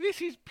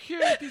 This is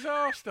pure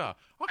disaster.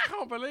 I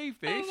can't believe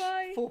this.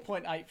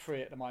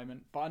 4.83 at the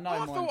moment, but I know I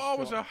mine's thought I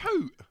was a dropped.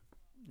 hoot.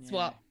 It's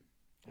what?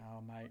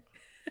 Oh, mate.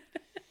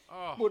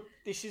 Oh, Well,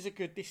 this is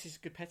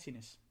good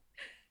pettiness.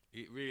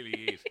 it really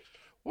is.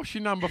 What's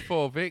your number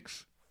 4,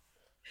 Vix?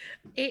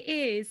 It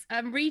is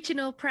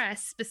regional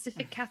press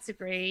specific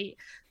category,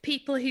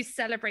 people who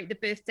celebrate the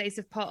birthdays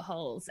of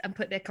potholes and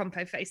put their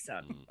compo face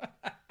on.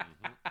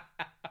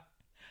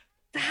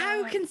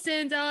 How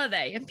concerned are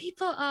they? And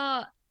people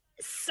are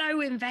so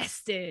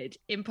invested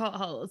in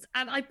potholes,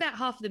 and I bet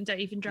half of them don't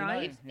even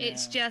drive.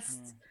 It's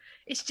just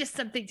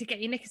something to get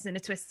your knickers in a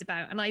twist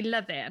about, and I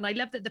love it. And I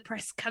love that the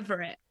press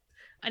cover it,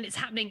 and it's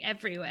happening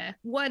everywhere.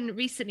 One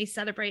recently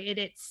celebrated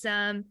its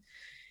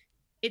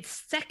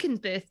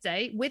second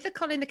birthday with a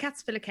Colin the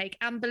Caterpillar cake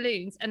and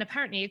balloons, and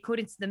apparently,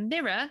 according to the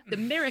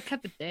Mirror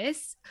covered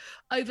this.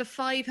 Over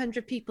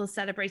 500 people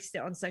celebrated it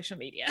on social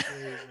media.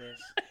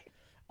 Jesus.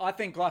 I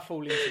think I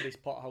fall into this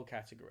pothole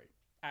category.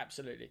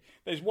 Absolutely.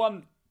 There's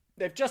one.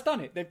 They've just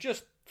done it. They've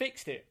just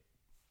fixed it.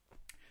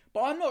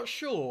 But I'm not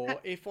sure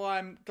if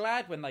I'm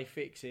glad when they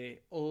fix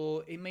it,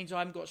 or it means I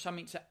haven't got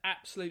something to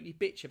absolutely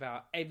bitch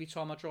about every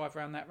time I drive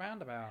around that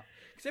roundabout.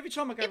 Because every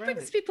time I go It around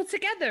brings people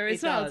together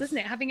as It well, does. doesn't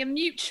it? Having a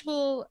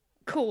mutual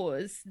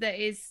cause that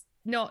is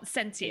not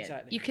sentient.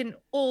 Exactly. You can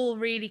all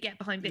really get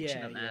behind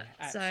bitching on that.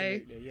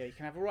 absolutely. Yeah, you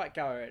can have a right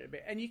go at it a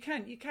bit, and you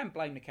can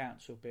blame the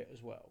council a bit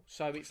as well.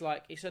 So it's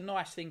like it's a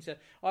nice thing to.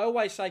 I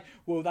always say,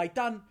 well,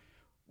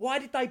 why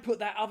did they put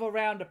that other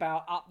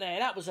roundabout up there?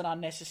 That was an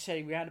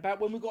unnecessary roundabout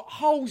when we've got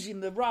holes in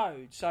the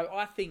road. So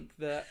I think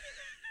that,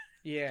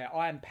 yeah,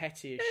 I am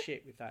petty as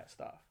shit with that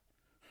stuff.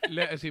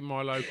 Letters in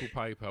my local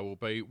paper will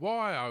be,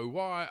 why, oh,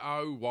 why,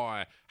 oh,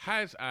 why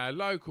has our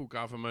local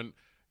government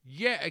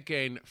yet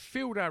again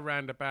filled our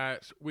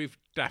roundabouts with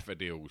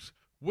daffodils?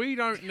 We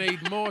don't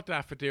need more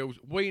daffodils.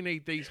 We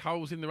need these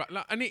holes in the road.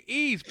 And it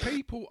is.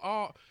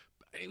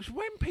 It's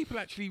when people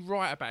actually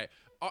write about it.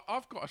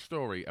 I've got a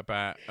story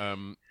about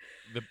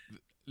the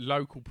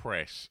local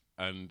press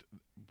and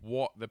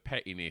what the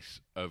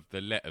pettiness of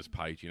the letters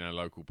page in our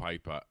local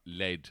paper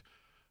led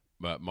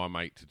my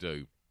mate to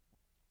do.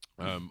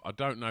 I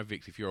don't know,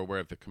 Vix, if you're aware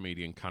of the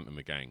comedian Cunt and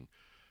the Gang.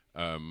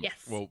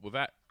 yes. Well,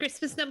 that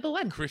Christmas number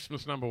 1.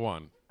 Christmas number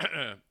 1.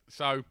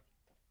 So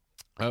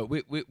we're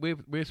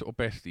sort of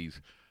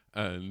besties,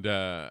 and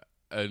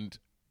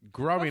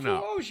growing I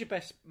up. thought I was your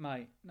best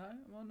mate. No, am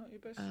I not your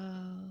best?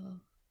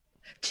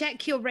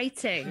 Check your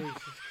rating.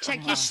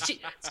 Check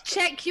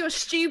your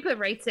stupid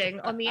rating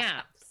on the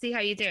app. See how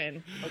you're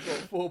doing. I've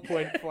got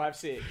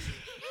 4.56.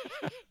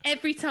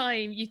 Every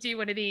time you do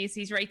one of these,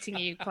 he's rating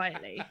you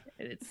quietly.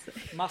 It's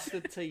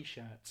Mustard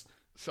t-shirts.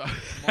 So,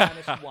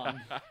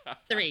 -1.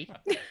 3.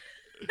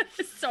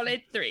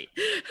 Solid 3.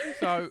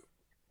 so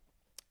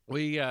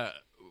we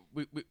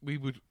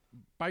would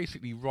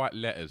basically write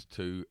letters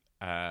to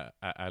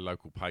our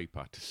local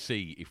paper to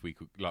see if we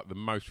could, like, the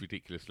most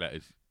ridiculous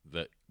letters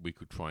that we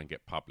could try and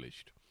get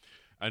published.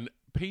 And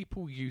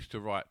people used to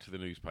write to the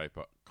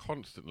newspaper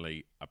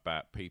constantly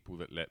about people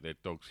that let their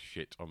dogs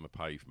shit on the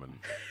pavement,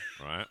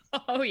 right?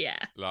 Oh, yeah.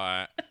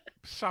 Like,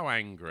 so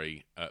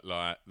angry at,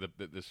 like,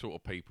 the sort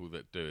of people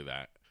that do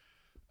that.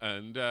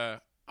 And I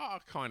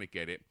kind of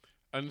get it.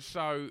 And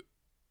so,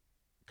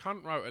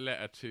 Cunt wrote a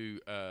letter to,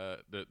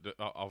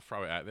 I'll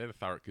throw it out there, the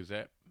Thurrock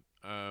Gazette,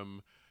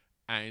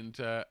 and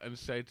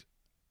said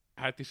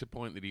how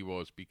disappointed he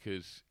was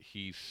because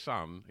his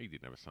son, he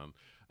didn't have a son,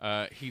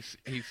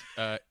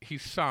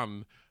 his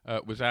son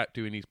was out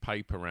doing his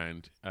paper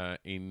round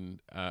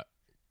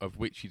of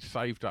which he'd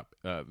saved up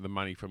the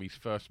money from his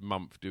first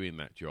month doing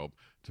that job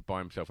to buy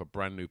himself a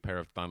brand new pair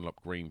of Dunlop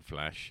Green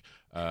Flash,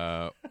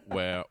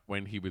 where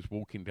when he was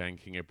walking down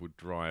King Edward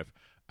Drive,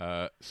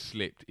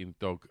 slipped in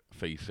dog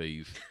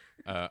feces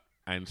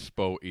and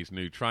spoilt his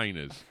new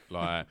trainers.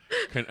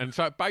 And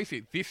so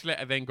basically this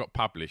letter then got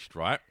published,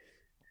 right?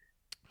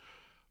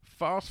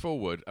 Fast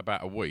forward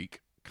about a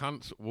week,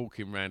 Cunt's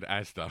walking around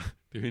Asda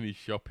doing his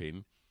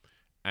shopping,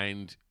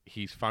 and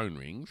his phone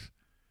rings,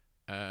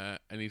 and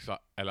he's like,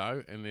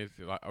 hello, and he's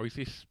like, oh, is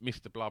this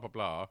Mr. Blah, blah,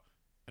 blah?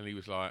 And he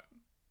was like,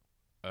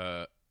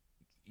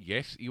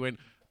 yes. He went,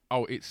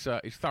 oh, it's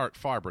Thurrock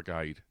Fire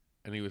Brigade.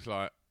 And he was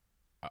like,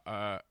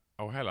 oh,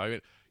 hello.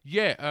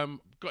 Yeah,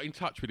 got in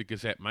touch with the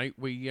Gazette, mate.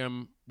 We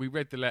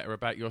read the letter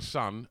about your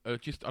son. I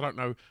don't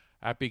know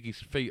how big his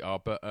feet are,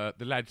 but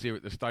the lads here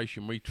at the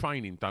station, we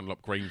train in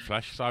Dunlop Green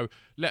Flash, so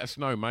let us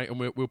know, mate, and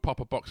we'll pop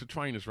a box of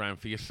trainers round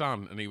for your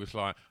son. And he was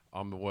like,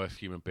 I'm the worst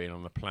human being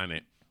on the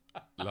planet.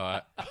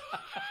 Like,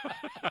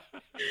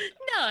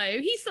 no,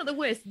 he's not the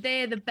worst.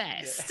 They're the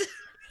best.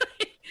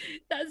 Yeah.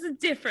 That's a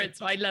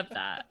difference. I love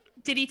that.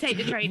 Did he take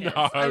the trainers?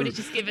 No. I would have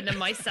just given them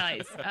my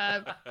size.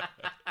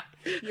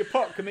 You're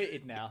pot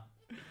committed now.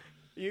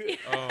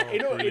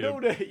 In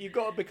order, you've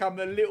got to become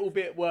a little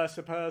bit worse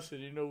a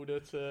person in order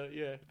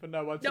to, for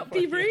no one to not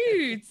be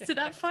rude to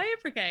that fire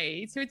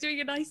brigade who are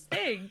doing a nice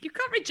thing. You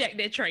can't reject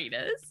their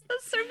trainers.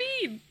 That's so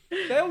mean.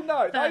 They'll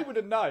know. They would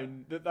have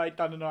known that they'd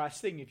done a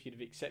nice thing if you'd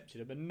have accepted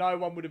them, and no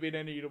one would have been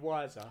any the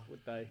wiser,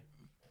 would they?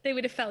 They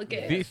would have felt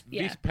good.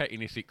 This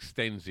pettiness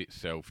extends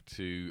itself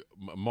to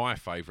my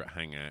favourite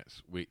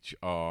hangouts, which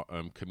are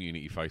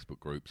community Facebook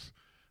groups.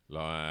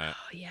 Like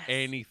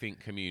anything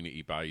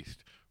community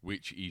based,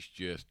 which is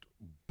just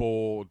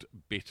bored,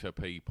 bitter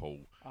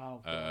people.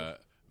 I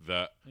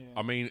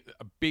mean,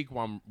 a big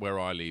one where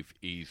I live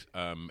is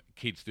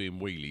kids doing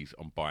wheelies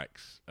on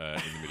bikes in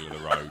the middle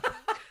of the road.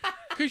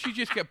 Because you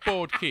just get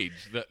bored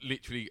kids that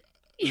literally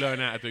learn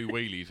how to do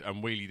wheelies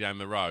and wheelie down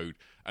the road,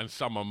 and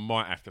someone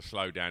might have to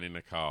slow down in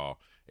the car.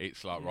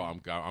 It's like, right,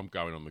 I'm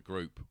going on the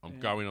group.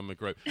 Going on the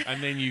group.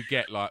 And then you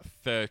get like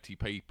 30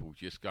 people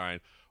just going,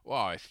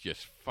 well, it's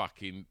just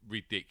fucking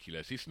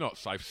ridiculous. It's not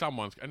safe.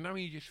 And then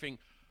you just think,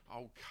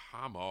 oh,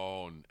 come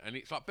on. And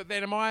it's like, but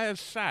then am I as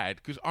sad?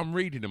 Because I'm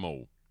reading them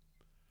all.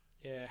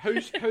 Yeah.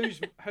 Who's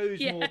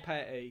more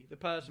petty? The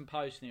person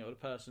posting it or the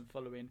person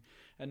following?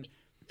 And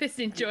just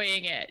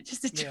enjoying it.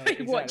 Just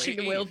enjoying watching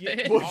the world burn.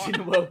 Watching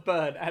the world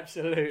burn,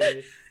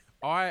 absolutely.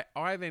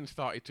 I then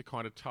started to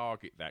kind of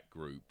target that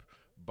group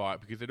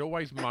because they'd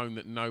always moaned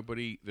that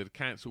the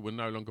council were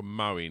no longer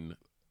mowing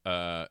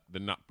the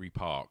Nutbury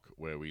Park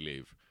where we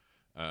live.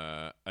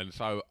 And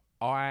so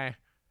I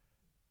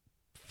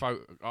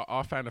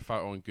found a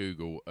photo on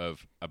Google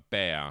of a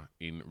bear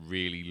in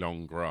really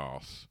long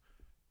grass,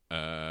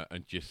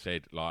 and just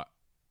said, like,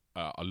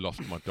 I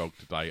lost my dog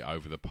today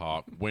over the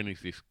park. When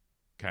is this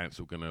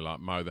council going to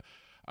mow the...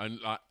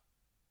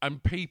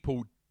 And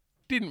people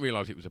didn't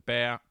realise it was a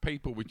bear.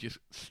 People were just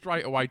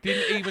straight away,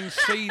 didn't even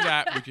see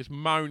that, were just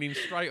moaning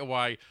straight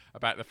away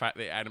about the fact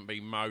that it hadn't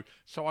been mowed.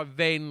 So I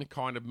then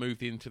kind of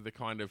moved into the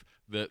kind of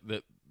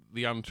the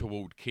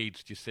untoward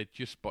kids,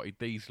 just spotted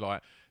these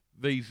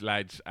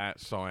lads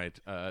outside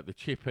the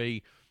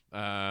chippy,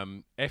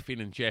 effing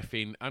and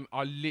jeffing, and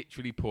I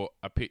literally put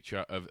a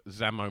picture of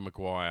Zammo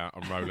Maguire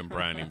and Roland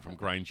Browning from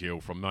Grange Hill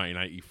from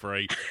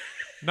 1983.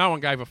 No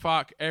one gave a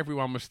fuck.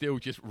 Everyone was still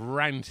just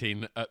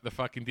ranting at the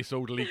fucking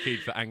disorderly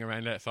kids that hang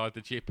around outside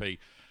the chippy.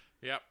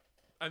 Yep.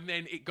 And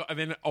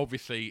then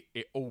obviously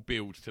it all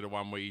builds to the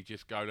one where you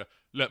just go to,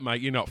 look, mate,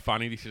 you're not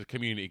funny. This is a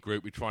community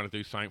group. We're trying to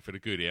do something for the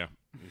good here.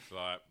 It's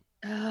like,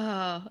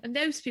 oh, and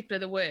those people are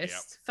the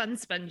worst. Yep. Fun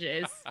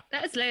sponges.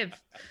 Let us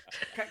live.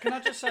 Can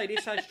I just say,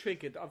 this has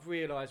triggered, I've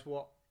realised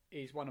what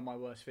is one of my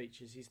worst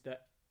features is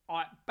that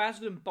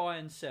Basildon buy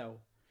and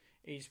sell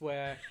is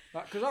where,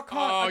 because I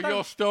can't.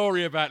 Your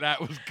story about that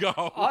was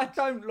gold. I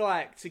don't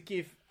like to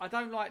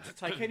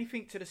take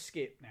anything to the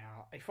skip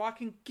now. If I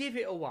can give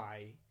it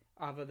away,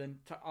 other than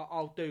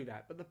I'll do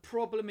that. But the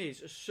problem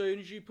is, as soon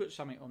as you put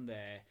something on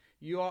there,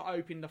 you are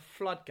opening the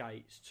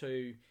floodgates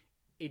to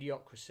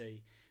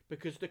idiocracy.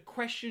 Because the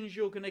questions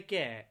you're going to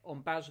get on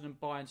Basildon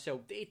buy and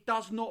sell, it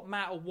does not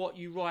matter what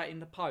you write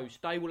in the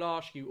post. They will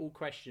ask you all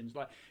questions.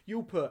 Like,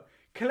 you'll put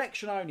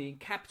collection only in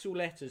capital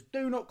letters.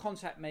 Do not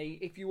contact me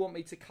if you want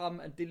me to come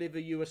and deliver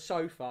you a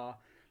sofa.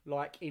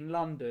 like in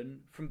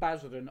London from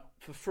Basildon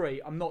for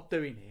free, I'm not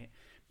doing it.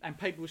 And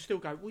people will still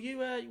go, will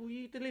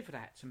you deliver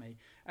that to me?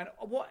 And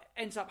what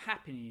ends up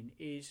happening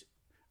is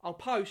I'll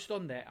post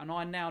on there, and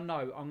I now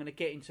know I'm going to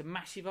get into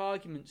massive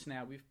arguments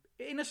now with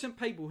innocent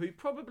people who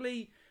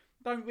probably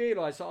don't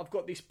realise that I've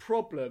got this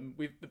problem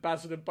with the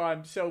Basildon Buy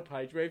and Sell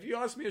page, where if you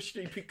ask me a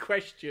stupid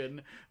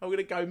question, I'm going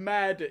to go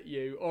mad at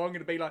you, or I'm going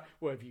to be like,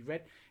 well, have you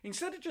read?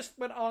 Instead of just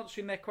when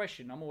answering their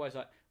question, I'm always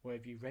like, well,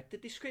 have you read the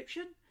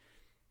description?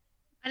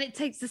 And it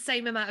takes the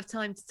same amount of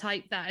time to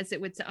type that as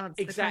it would to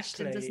answer the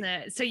question, doesn't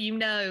it? So you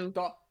know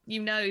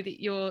that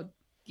you're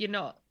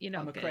not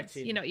good.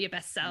 Cretin. You're not your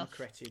best self. I'm a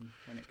cretin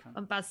when it comes.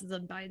 On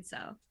Basildon Buy and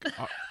Sell.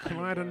 Can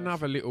I add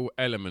another little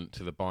element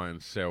to the buy and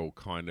sell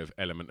kind of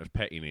element of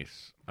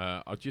pettiness?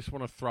 I just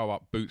want to throw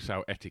up boots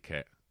out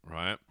etiquette,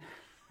 right?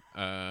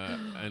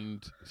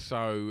 And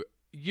so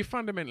you're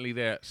fundamentally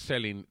there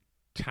selling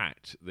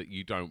tat that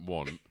you don't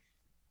want,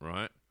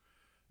 right?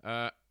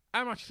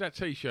 How much is that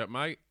T-shirt,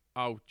 mate?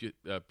 Oh,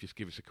 just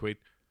give us a quid.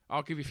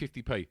 I'll give you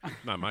 50p.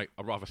 No, mate,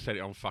 I'd rather set it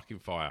on fucking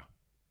fire.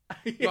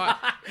 Like,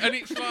 and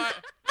it's like,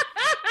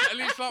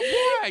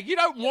 why? You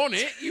don't want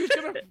it. You're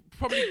going to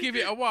probably give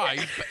it away.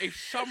 But if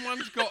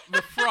someone's got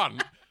the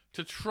front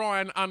to try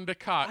and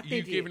undercut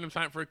you giving them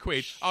something for a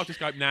quid, I'll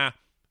just go, nah.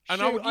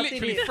 And I would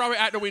literally throw it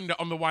out the window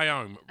on the way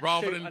home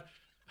rather than...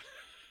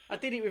 I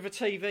did it with a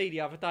TV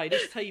the other day.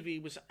 This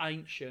TV was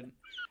ancient,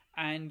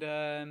 and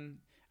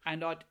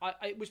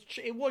it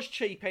was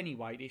cheap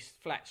anyway. This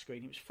flat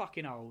screen, it was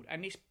fucking old,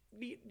 and this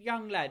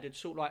young lad had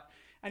sort of like,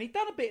 and he'd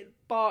done a bit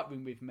of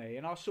bartering with me,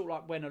 and I sort of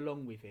like went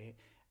along with it,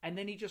 and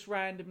then he just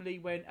randomly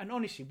went, and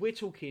honestly, we're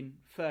talking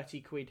 30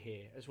 quid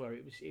here as well.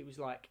 It was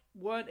like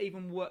weren't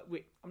even worth.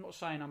 I'm not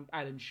saying I'm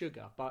Alan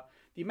Sugar, but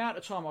the amount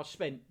of time I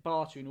spent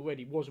bartering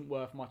already wasn't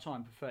worth my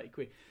time for 30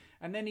 quid.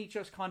 And then he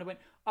just kind of went,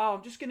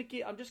 oh, do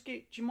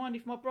you mind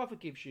if my brother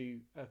gives you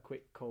a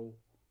quick call?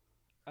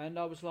 And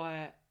I was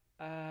like,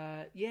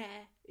 yeah,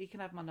 he can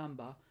have my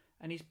number.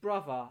 And his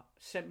brother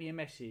sent me a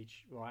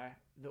message, right,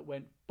 that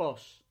went,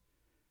 boss,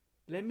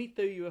 let me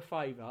do you a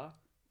favour.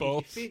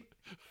 Boss.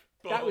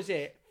 That was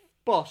it.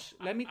 Boss,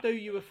 let me do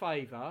you a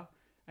favour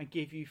and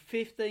give you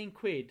 15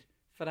 quid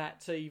for that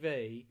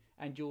TV,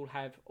 and you'll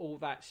have all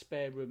that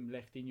spare room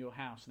left in your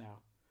house now.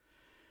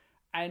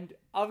 And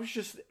I was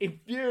just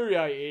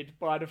infuriated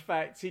by the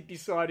fact he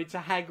decided to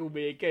haggle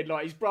me again,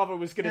 like his brother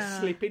was going to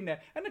slip in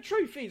there. And the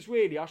truth is,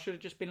 really, I should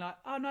have just been like,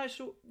 oh, no,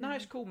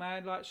 it's cool,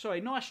 man. Like,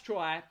 sorry, nice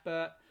try,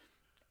 but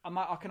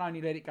I can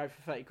only let it go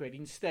for 30 quid.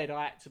 Instead,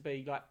 I had to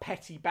be, like,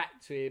 petty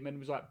back to him and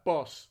was like,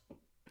 boss.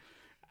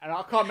 And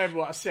I can't remember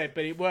what I said,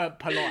 but it weren't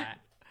polite.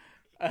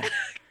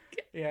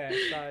 Yeah,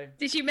 so...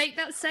 Did you make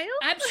that sale?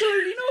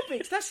 Absolutely not,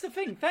 Vix. That's the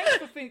thing. Thanks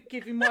for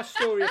giving my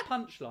story a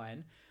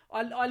punchline.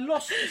 I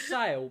lost the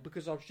sale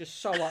because I was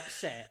just so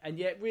upset, and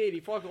yet really,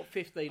 if I got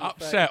 15,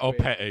 upset or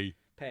petty,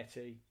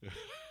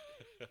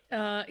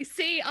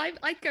 see,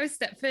 I'd go a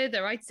step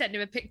further. I'd send him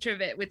a picture of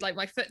it with like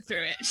my foot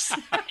through it. It's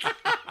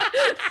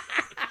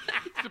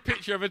a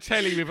picture of a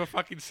telly with a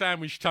fucking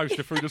sandwich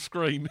toaster through the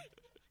screen.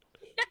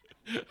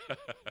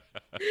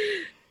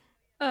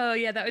 Oh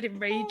yeah, that would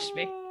enrage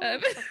me.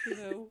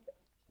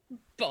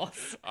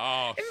 Boss.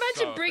 Oh,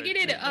 imagine bringing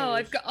in.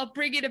 I'll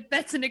bring in a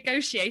better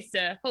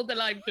negotiator. Hold the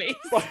line, please.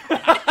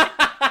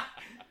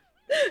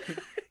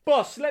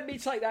 Boss, let me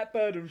take that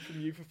burden from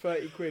you for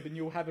 30 quid, and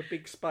you'll have a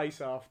big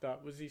space after.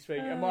 Was his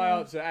thing, and my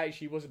answer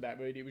actually wasn't that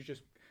rude. It was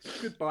just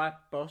goodbye,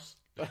 boss,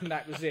 and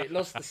that was it.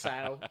 Lost the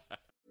sale.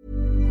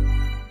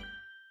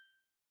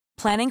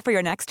 Planning for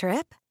your next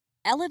trip?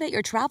 Elevate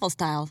your travel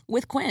style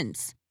with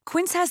Quince.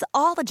 Quince has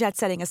all the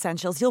jet-setting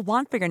essentials you'll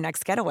want for your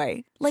next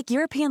getaway, like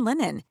European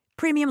linen,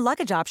 premium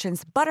luggage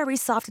options, buttery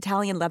soft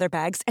Italian leather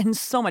bags, and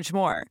so much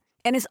more.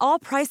 And is all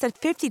priced at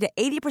 50 to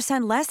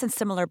 80% less than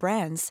similar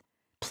brands.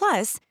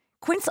 Plus,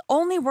 Quince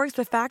only works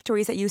with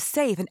factories that use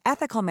safe and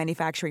ethical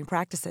manufacturing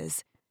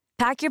practices.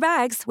 Pack your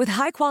bags with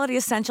high-quality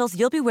essentials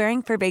you'll be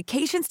wearing for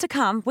vacations to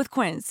come with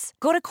Quince.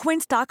 Go to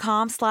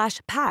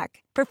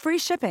quince.com/pack for free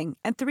shipping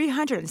and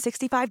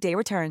 365-day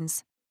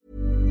returns.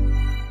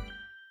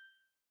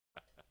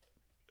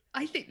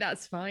 I think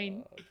that's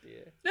fine. Oh,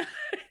 dear.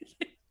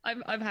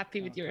 I'm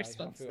happy with your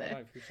response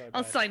there. So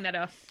I'll sign that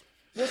off.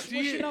 What's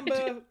your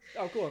number?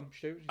 Oh, go on,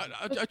 shoot.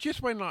 I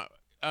just went like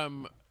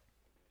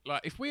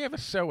if we ever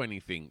sell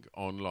anything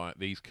on like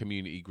these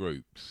community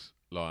groups,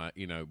 like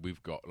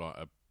we've got like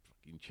a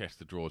fucking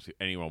chest of drawers if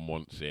anyone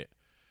wants it,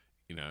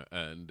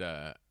 and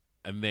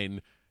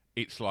then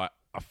it's like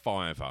a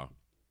 £5.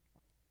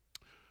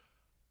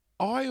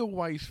 I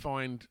always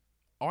find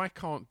I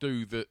can't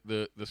do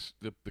the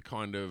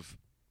kind of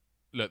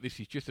look. This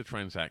is just a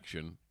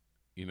transaction.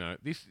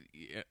 This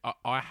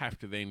I have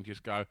to then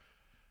just go,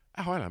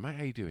 oh, hello, mate,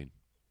 how you doing?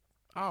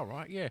 Oh,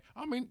 right, yeah.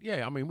 I mean,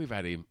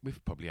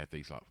 we've probably had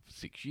these like for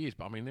 6 years,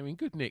 but I mean, they're in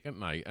good nick, aren't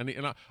they? And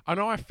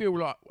I feel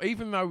like,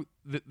 even though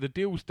the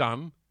deal's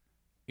done,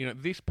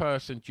 this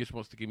person just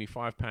wants to give me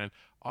 £5,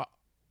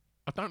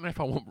 I don't know if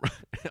I want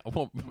I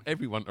want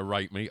everyone to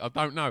rate me. I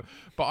don't know,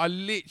 but I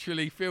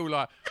literally feel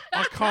like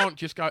I can't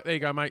just go, there you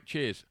go, mate,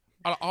 cheers.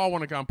 I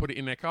want to go and put it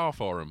in their car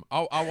for them.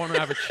 I want to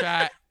have a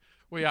chat.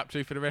 What are you up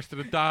to for the rest of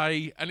the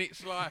day? And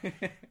it's like...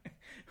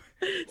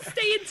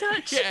 Stay in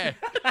touch. Yeah.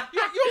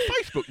 You're on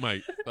Facebook,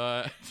 mate.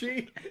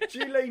 Do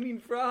you lean in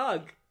for a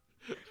hug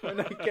when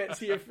they get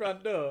to your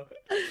front door?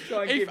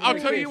 I'll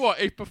tell you what,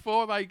 if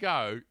before they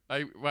go,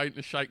 they wait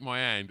to shake my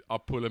hand, I'll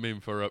pull them in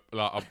for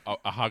a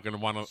hug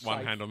and one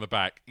hand on the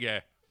back.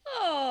 Yeah.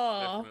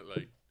 Oh.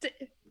 Definitely.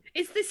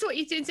 Is this what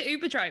you're doing to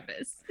Uber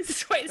drivers? Is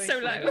this why it's so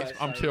low?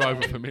 I'm too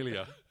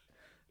over-familiar.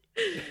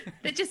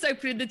 They're just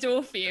opening the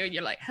door for you and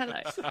you're like, hello.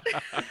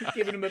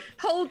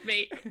 Hold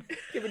me.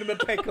 Giving them a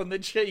peck on the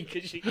cheek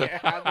as you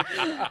get out.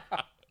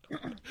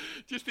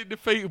 Just in the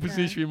fetal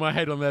position with my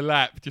head on their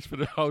lap just for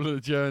the whole of the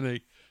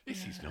journey.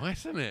 This is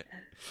nice, isn't it?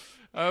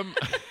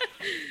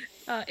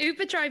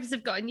 Uber drivers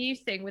have got a new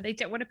thing where they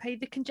don't want to pay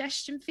the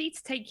congestion fee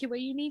to take you where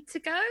you need to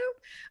go.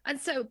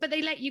 But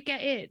they let you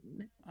get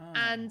in.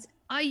 And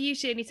I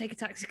usually only take a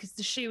taxi because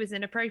the shoe is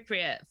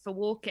inappropriate for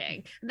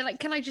walking. And they're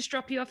like, can I just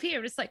drop you off here?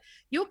 And it's like,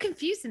 you're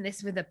confusing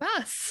this with a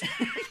bus.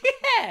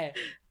 Yeah.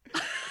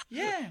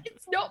 Yeah.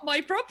 It's not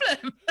my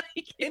problem.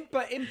 The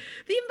amount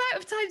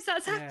of times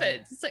that's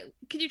happened. It's like,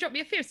 can you drop me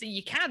off here? So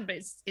you can, but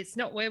it's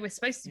not where we're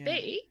supposed to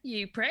be,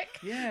 you prick.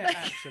 Yeah,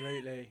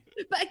 absolutely.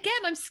 But again,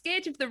 I'm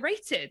scared of the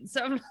rating.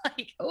 So I'm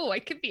like, I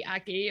could be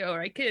Aggie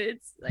or I could.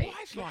 Like,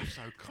 why is life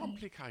so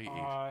complicated?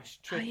 Oh, it's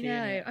tricky, I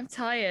know. I'm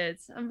tired.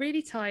 I'm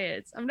really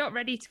tired. I'm not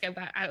ready to go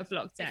back out of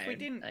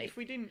lockdown.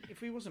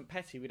 If we wasn't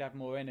petty, we'd have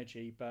more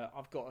energy. But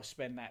I've got to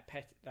spend that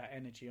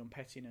energy on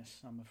pettiness,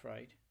 I'm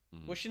afraid.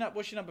 What's your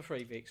number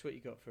 3, Vix? What you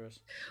got for us?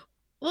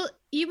 Well,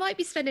 you might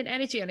be spending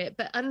energy on it,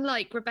 but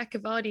unlike Rebecca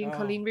Vardy and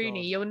Colleen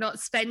Rooney, you're not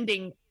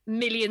spending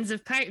millions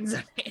of pounds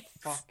on it.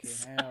 Fucking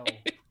hell.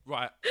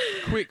 Right,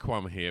 quick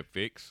one here,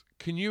 Vix.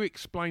 Can you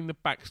explain the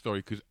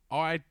backstory? Because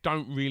I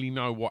don't really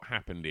know what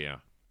happened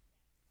here.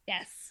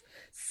 Yes.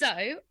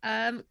 So,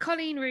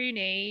 Colleen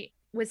Rooney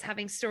was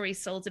having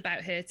stories sold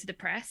about her to the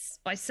press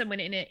by someone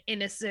in an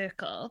inner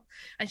circle,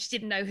 and she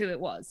didn't know who it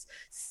was.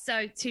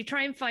 So to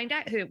try and find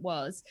out who it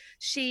was,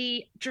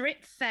 she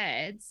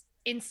drip-fed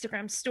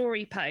Instagram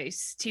story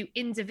posts to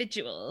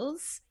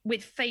individuals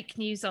with fake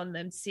news on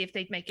them to see if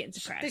they'd make it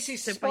into press. This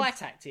is spy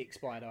tactics,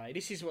 by the way.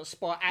 This is what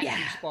spies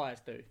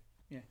do.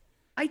 Yeah.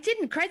 I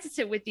didn't credit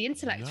it with the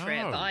intellect for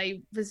it, but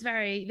I was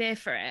very there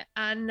for it.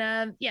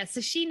 And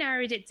so she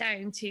narrowed it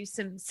down to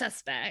some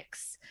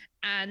suspects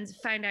and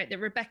found out that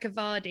Rebecca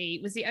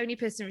Vardy was the only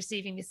person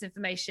receiving this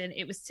information.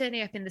 It was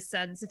turning up in the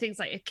Sun. So things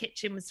like her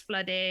kitchen was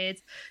flooded.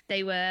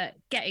 They were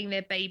getting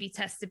their baby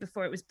tested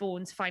before it was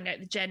born to find out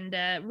the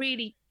gender.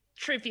 Really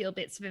trivial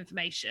bits of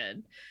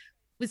information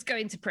was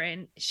going to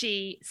print.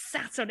 She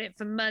sat on it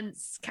for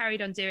months,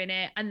 carried on doing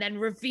it, and then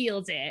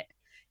revealed it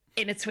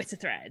in a Twitter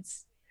thread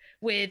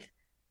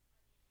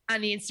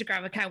and the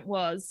Instagram account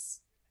was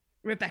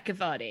Rebecca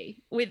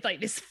Vardy with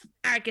like this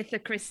Agatha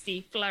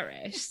Christie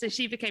flourish. So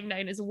she became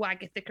known as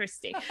Wagatha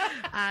Christie.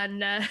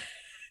 And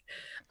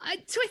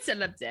Twitter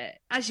loved it,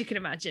 as you can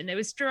imagine. There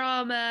was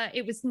drama,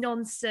 it was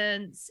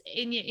nonsense.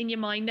 In your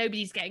mind,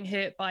 nobody's getting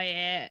hurt by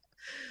it.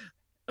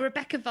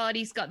 Rebecca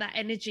Vardy's got that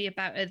energy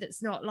about her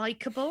that's not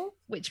likable,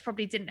 which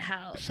probably didn't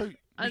help.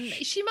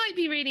 She might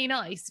be really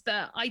nice,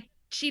 but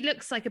she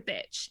looks like a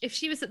bitch. If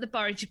she was at the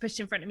bar and she pushed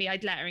in front of me,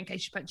 I'd let her in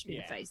case she punched me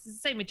in the face.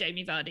 It's the same with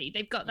Jamie Vardy.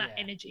 They've got that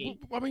energy.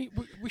 Well, I mean,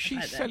 was she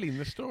selling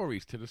the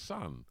stories to the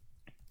Sun?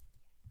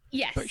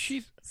 Yes. But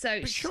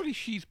surely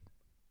she's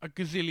a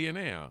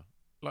gazillionaire.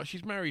 Like,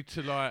 she's married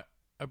to like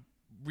a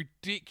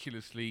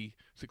ridiculously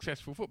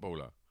successful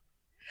footballer.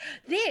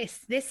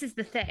 This is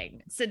the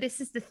thing. So this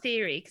is the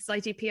theory, because I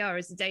do PR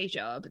as a day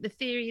job. The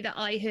theory that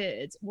I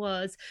heard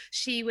was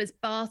she was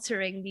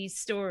bartering these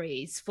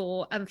stories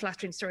for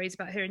unflattering stories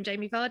about her and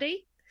Jamie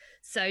Vardy.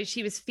 So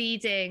she was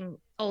feeding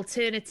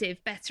alternative,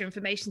 better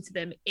information to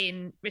them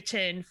in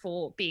return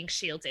for being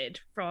shielded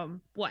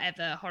from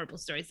whatever horrible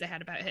stories they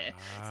had about her.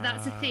 So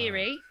that's a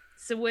theory.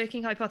 It's a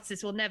working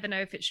hypothesis. We'll never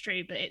know if it's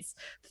true, but it's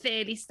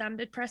fairly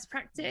standard press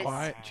practice.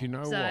 Do you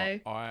know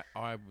what?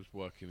 I was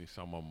working with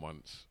someone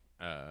once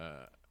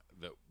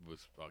that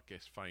was, I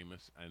guess,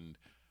 famous, and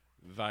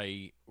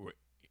they were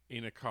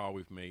in a car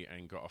with me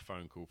and got a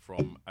phone call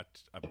from a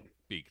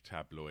big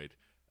tabloid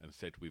and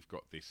said, we've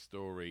got this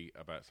story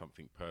about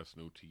something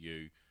personal to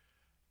you,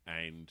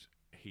 and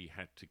he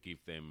had to give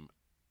them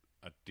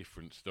a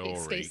different story,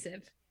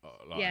 exclusive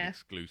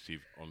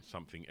on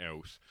something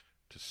else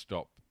to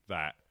stop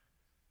that.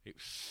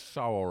 It's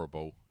so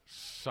horrible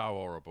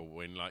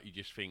when like you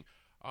just think,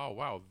 oh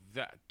wow,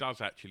 that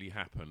does actually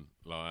happen,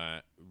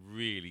 like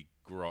really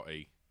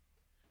grotty.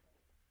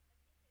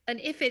 And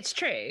if it's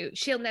true,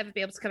 she'll never be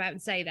able to come out and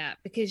say that,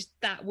 because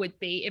that would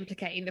be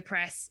implicating the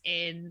press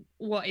in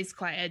what is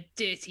quite a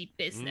dirty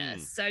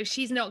business. So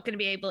she's never going to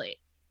be able to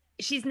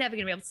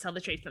tell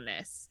the truth on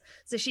this.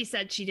 So she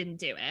said she didn't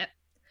do it.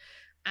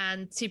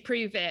 And to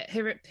prove it,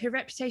 her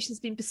reputation's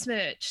been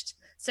besmirched.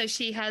 So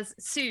she has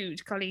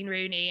sued Colleen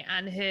Rooney,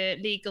 and her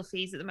legal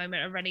fees at the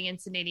moment are running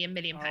into nearly £1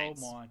 million. Oh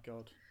my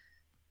God.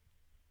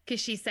 Because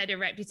she said her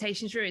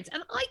reputation's ruined.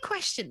 And I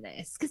question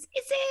this, because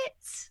is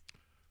it?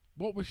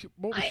 What was she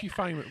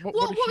famous?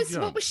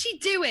 What was she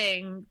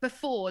doing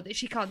before that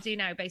she can't do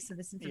now based on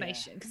this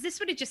information? Because this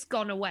would have just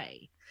gone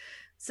away.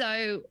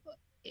 So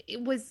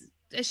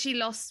has she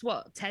lost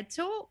TED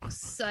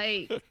Talks,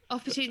 like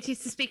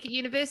opportunities to speak at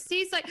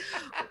universities? Like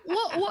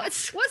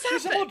what's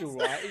She's happened? a model,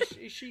 right?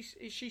 Is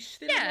she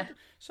still a model?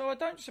 So I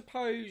don't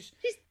suppose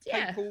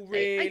people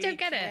really I don't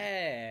get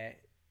care.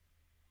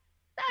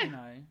 No. You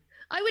know.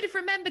 I would have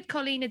remembered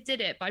Colleen had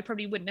did it, but I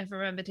probably wouldn't have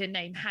remembered her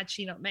name had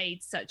she not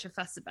made such a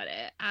fuss about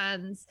it.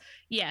 And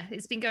yeah,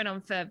 it's been going on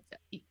for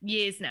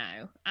years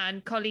now.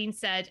 And Colleen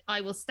said,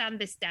 I will stand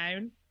this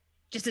down.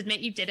 Just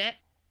admit you did it.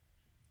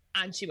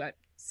 And she won't.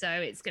 So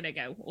it's going to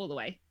go all the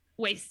way,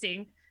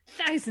 wasting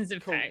thousands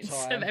of pounds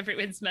of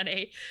everyone's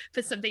money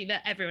for something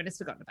that everyone has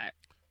forgotten about.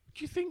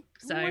 Do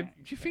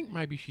you think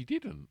maybe she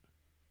didn't?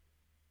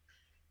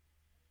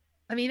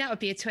 I mean, that would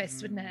be a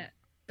twist, wouldn't it?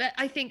 But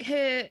I think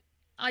her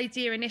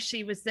idea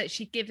initially was that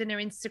she'd given her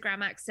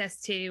Instagram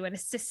access to an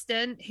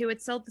assistant who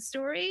had sold the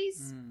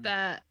stories,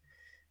 but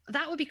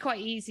that would be quite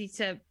easy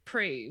to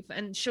prove,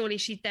 and surely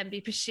she'd then be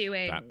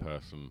pursuing that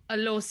person, a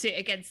lawsuit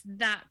against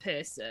that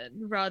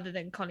person rather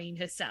than Colleen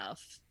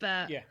herself.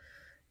 But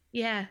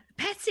yeah,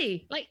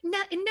 petty. Like no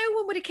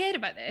one would have cared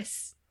about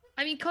this.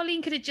 I mean,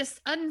 Colleen could have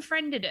just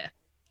unfriended her,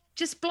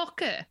 just block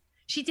her.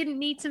 She didn't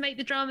need to make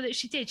the drama that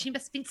she did. She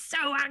must have been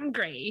so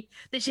angry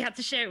that she had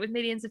to share it with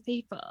millions of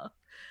people.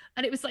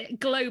 And it was like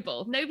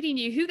global. Nobody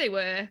knew who they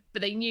were,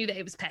 but they knew that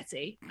it was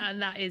petty.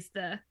 And that is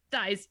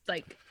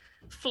like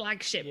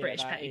flagship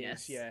British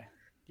pettiness.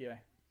 Yeah.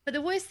 But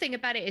the worst thing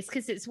about it is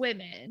because it's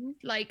women,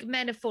 like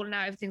men have fallen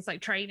out of things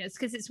like trainers.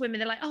 Because it's women,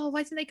 they're like, oh,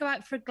 why didn't they go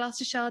out for a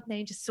glass of Chardonnay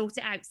and just sort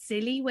it out?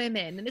 Silly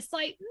women. And it's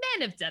like,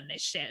 men have done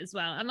this shit as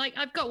well. And like,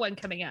 I've got one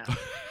coming out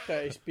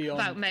that is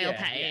beyond about male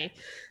petty. Yeah.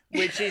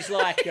 Which is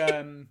like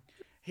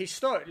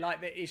historic, like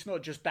it's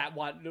not just that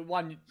one. The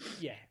one,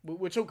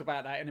 we'll talk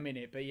about that in a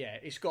minute. But yeah,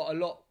 it's got a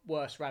lot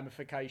worse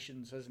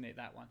ramifications, hasn't it?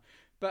 That one.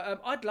 But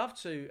I'd love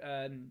to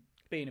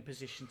be in a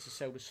position to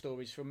sell the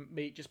stories from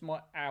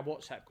our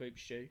WhatsApp group,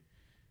 Stu.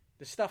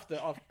 The stuff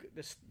that I'd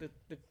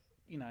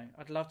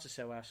love to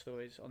sell our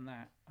stories on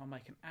that. I'll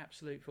make an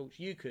absolute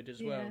fortune. You could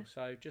as well.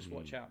 So just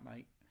watch out,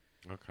 mate.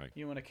 Okay.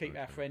 You want to keep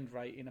our friend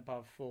rating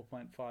above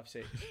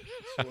 4.56.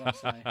 That's all I'm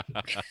saying.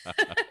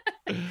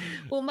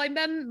 Well, my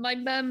mum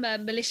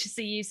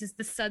maliciously uses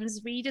the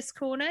Sun's Readers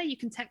Corner. You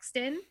can text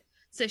in.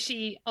 So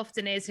she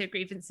often airs her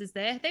grievances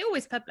there. They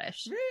always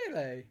publish.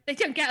 Really? They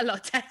don't get a lot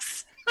of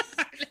texts.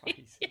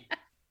 Yeah.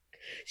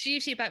 She's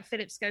usually about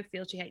Philip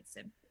Schofield. She hates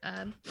him.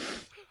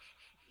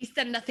 He's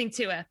done nothing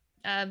to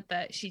her,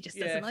 but she just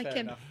doesn't like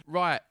him. Enough.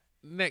 Right.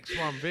 Next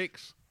one,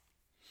 Vix.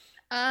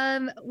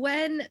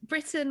 When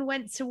Britain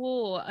went to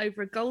war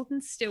over a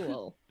golden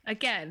stool.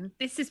 Again,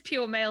 this is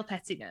pure male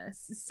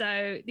pettiness.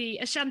 So the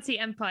Ashanti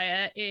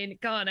Empire in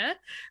Ghana,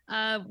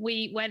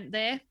 we went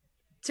there,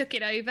 took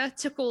it over,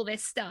 took all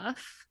this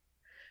stuff,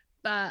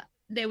 but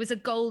there was a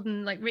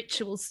golden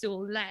ritual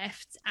stool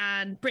left,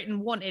 and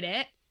Britain wanted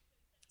it.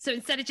 So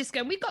instead of just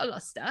going, we've got a lot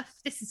of stuff,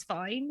 this is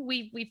fine,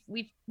 we've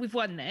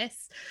won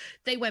this,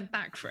 they went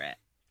back for it.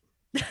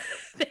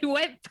 They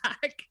went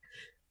back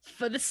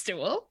for the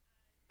stool,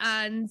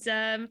 and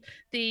the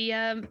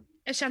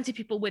Ashanti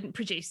people wouldn't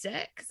produce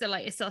it because they're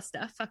like, it's our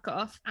stuff, fuck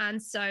off.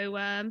 And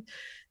so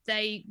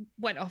they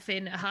went off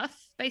in a huff,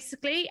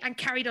 basically, and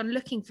carried on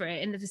looking for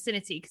it in the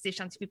vicinity because the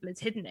Ashanti people had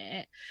hidden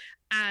it.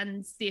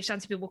 And the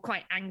Ashanti people were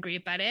quite angry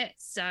about it,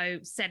 so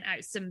sent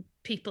out some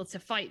people to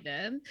fight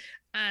them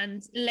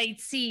and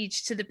laid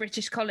siege to the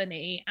British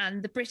colony.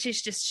 And the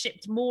British just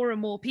shipped more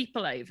and more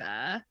people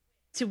over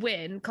to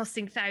win,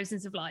 costing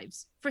thousands of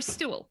lives for a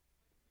stool.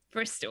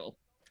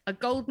 A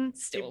golden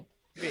stool.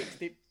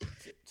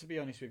 To be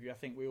honest with you, I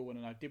think we all want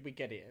to know, did we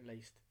get it at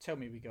least? Tell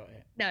me we got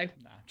it. No,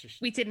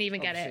 we didn't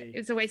even get it. It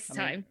was a waste of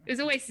time. It was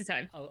a waste of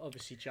time.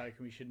 Obviously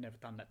joking, we should have never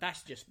done that.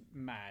 That's just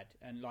mad.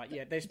 And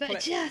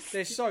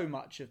there's so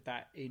much of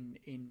that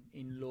in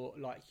law,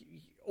 like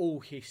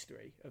all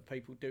history of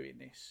people doing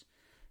this.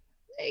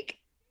 Like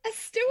a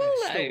stool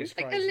though.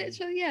 Like a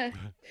literal, yeah.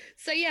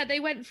 So yeah, they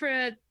went for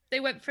a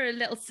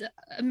little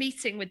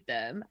meeting with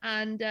them,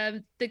 and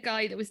the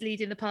guy that was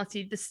leading the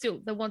party,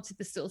 that wanted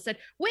the stool, said,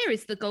 "Where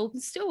is the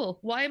golden stool?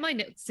 Why am I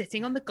not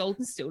sitting on the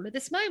golden stool at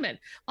this moment?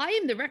 I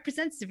am the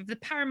representative of the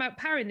paramount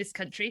power in this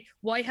country.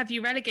 Why have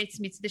you relegated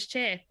me to this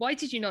chair? Why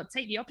did you not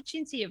take the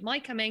opportunity of my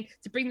coming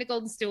to bring the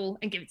golden stool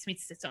and give it to me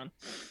to sit on?"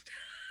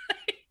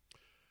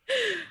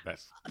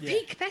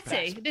 Peak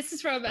petty. This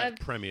is from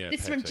from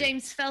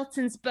James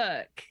Felton's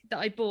book that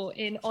I bought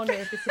in honour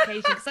of this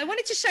occasion because I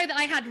wanted to show that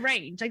I had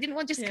range. I didn't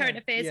want just current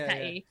affairs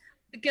petty.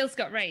 The girl's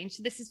got range.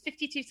 So this is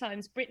 52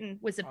 times Britain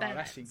was a bet.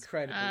 That's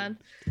incredible.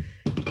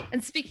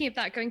 And speaking of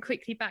that, going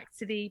quickly back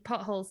to the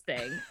potholes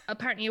thing,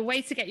 apparently a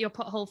way to get your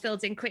pothole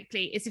filled in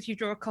quickly is if you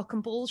draw a cock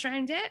and balls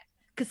around it.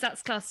 because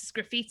that's classed as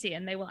graffiti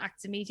and they will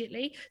act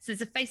immediately. So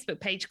there's a Facebook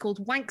page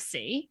called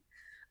Wanksy,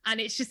 and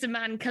it's just a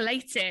man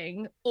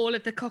collating all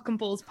of the cock and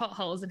balls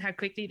potholes and how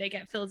quickly they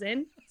get filled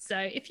in. So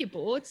if you're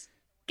bored,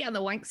 get on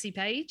the Wanksy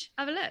page,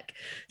 have a look.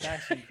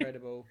 That's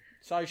incredible.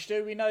 So,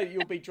 Stu, we know that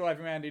you'll be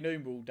driving around in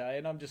Oomba all day,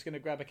 and I'm just going to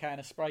grab a can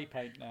of spray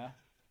paint now.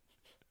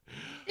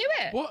 Do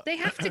it. What? They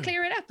have to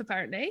clear it up,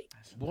 apparently.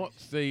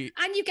 What's the...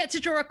 And you get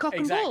to draw a cock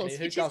and balls,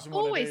 which is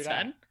always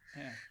fun.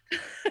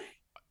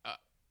 Yeah.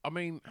 I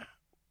mean,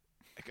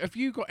 have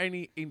you got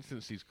any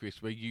instances,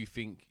 Chris, where you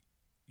think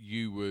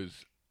you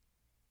was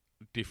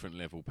different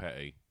level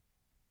petty?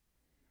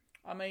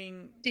 I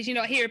mean... Did you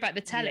not hear about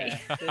the telly?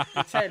 Yeah,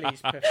 the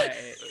telly's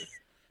pathetic.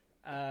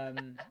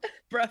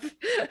 Bruv.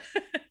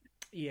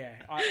 Yeah,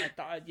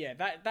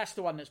 that's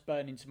the one that's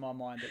burning to my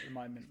mind at the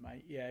moment,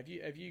 mate. Yeah,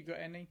 have you got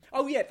any?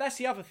 Oh yeah, that's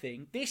the other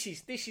thing. This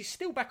is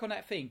still back on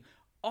that thing.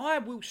 I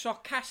will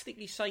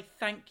sarcastically say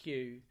thank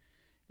you,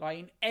 like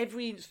in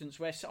every instance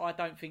where I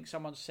don't think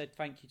someone said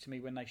thank you to me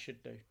when they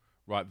should do.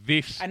 Right,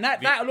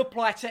 that'll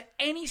apply to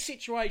any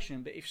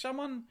situation. But if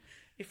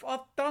I've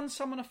done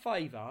someone a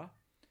favour,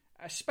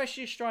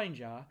 especially a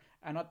stranger,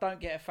 and I don't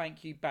get a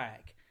thank you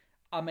back,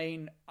 I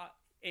mean.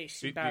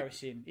 It's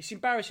embarrassing. It's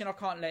embarrassing. I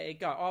can't let it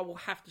go. I will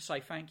have to say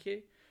thank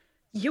you.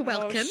 You're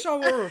welcome. It's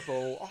so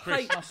horrible. I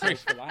hate myself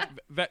for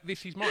that.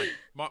 This is mine.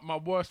 My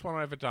worst one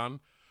I ever done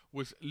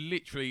was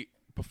literally,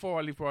 before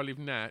I lived where I live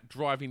now,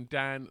 driving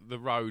down the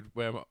road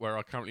where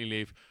I currently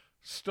live,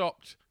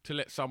 stopped to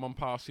let someone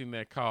pass in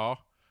their car,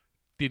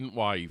 didn't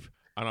wave.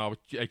 And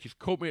they just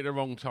caught me at the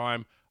wrong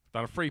time,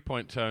 done a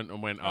 3-point turn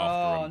and went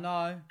after them.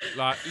 Oh, no.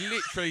 Like,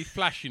 literally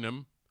flashing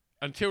them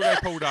until they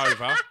pulled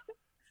over.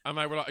 And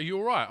they were like, are you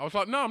all right? I was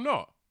like, no, I'm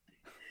not.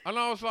 And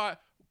I was like,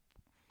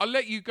 I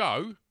let you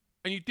go,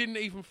 and you didn't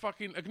even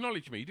fucking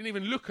acknowledge me. You didn't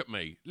even look at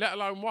me, let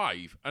alone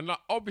wave. And like,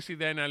 obviously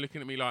they're now looking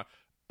at me like,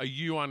 are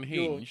you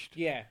unhinged?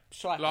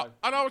 Psycho. Like,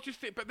 and I was just,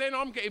 but then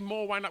I'm getting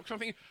more wound up because I'm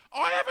thinking,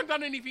 I haven't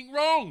done anything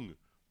wrong.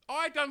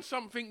 I done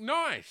something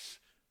nice.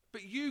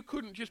 But you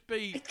couldn't just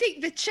be... I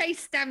think the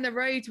chase down the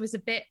road was a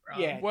bit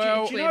wrong. Yeah,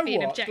 well, do you know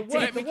what?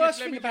 Let me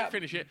just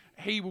finish it.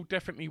 He will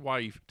definitely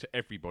wave to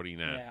everybody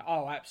now. Yeah,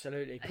 oh,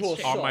 absolutely. Of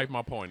course. I made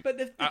my point. But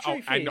the truth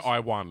is... And I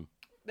won.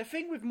 The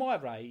thing with my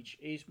rage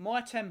is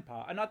my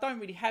temper, and I don't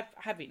really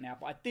have it now,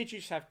 but I did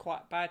used to have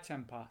quite bad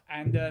temper.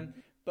 And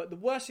but the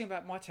worst thing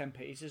about my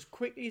temper is as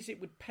quickly as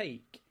it would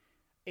peak,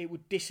 it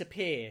would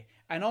disappear.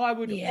 And I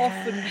would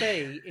often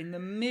be in the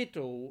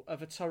middle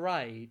of a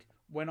tirade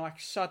when I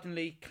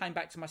suddenly came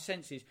back to my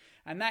senses.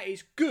 And that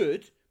is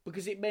good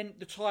because it meant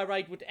the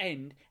tirade would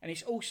end. And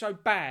it's also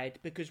bad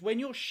because when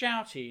you're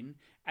shouting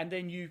and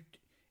then you,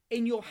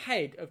 in your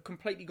head, have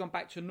completely gone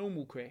back to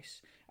normal,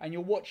 Chris, and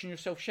you're watching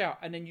yourself shout,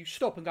 and then you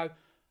stop and go,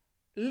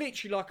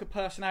 literally like a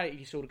personality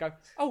disorder, go,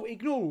 oh,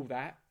 ignore all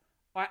that.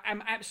 I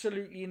am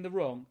absolutely in the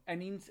wrong.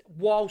 And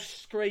while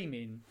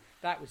screaming...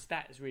 That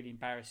is really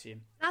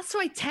embarrassing. That's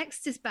why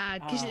text is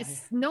bad, because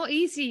it's not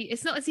easy.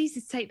 It's not as easy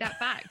to take that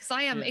back. Because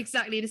I am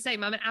exactly the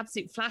same. I'm an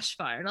absolute flash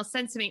fire, and I'll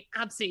send something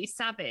absolutely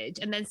savage,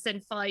 and then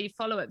send 5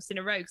 follow-ups in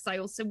a row because I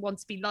also want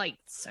to be liked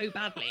so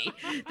badly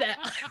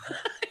that.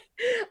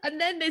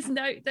 And then there's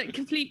note that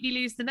completely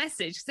lose the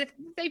message. Because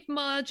if they've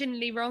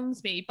marginally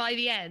wronged me, by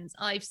the end,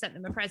 I've sent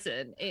them a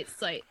present.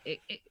 It's like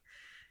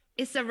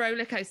it's a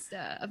roller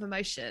coaster of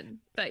emotion.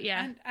 But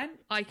yeah, and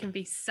I can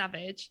be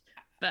savage,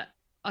 but.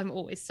 I'm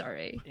always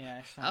sorry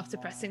after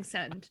pressing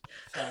send.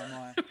 So am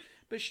I.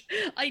 But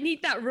I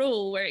need that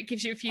rule where it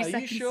gives you a few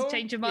seconds to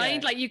change your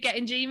mind, like you get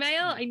in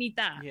Gmail. I need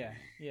that.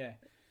 Yeah.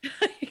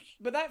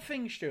 But that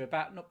thing, Stu,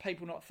 about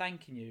people not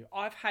thanking you,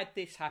 I've had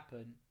this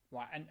happen,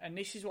 right? And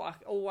this is what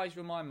I always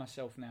remind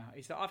myself now,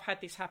 is that I've had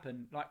this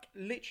happen, like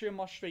literally on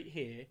my street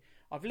here.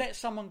 I've let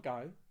someone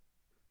go.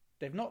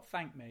 They've not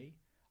thanked me.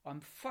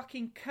 I'm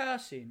fucking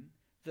cursing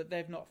that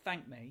they've not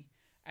thanked me.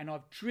 And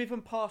I've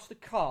driven past the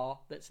car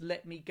that's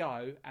let me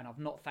go, and I've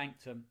not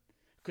thanked them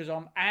because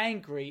I'm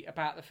angry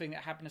about the thing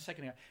that happened a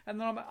second ago. And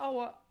then I'm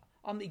like,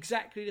 I'm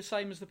exactly the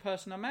same as the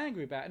person I'm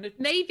angry about. And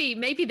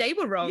maybe they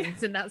were wrong,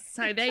 and that's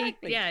how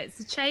exactly. It's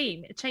a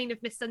chain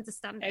of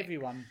misunderstanding.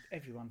 Everyone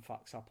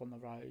fucks up on the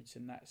roads,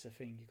 and that's the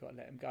thing. You've got to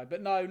let them go.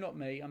 But no, not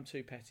me. I'm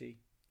too petty.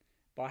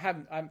 But I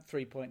haven't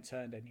 3-point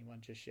turned anyone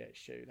just yet,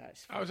 Stu.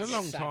 That was a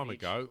long time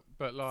ago,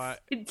 but like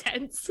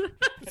intense,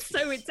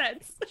 so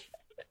intense.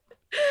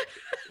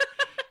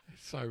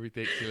 It's so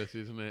ridiculous,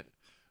 isn't it?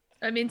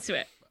 I'm into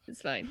it.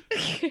 It's fine.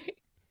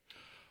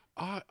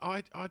 I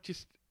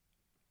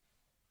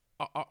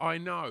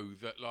know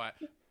that like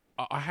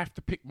I have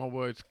to pick my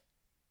words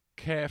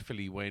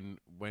carefully when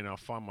I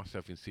find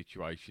myself in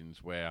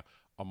situations where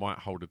I might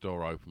hold a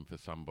door open for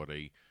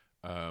somebody,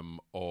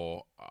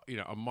 or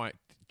I might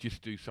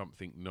just do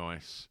something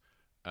nice,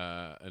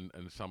 and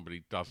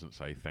somebody doesn't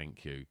say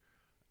thank you.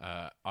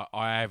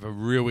 I have a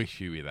real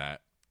issue with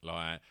that,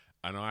 like.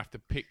 And I have to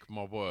pick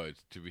my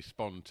words to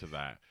respond to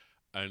that.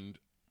 And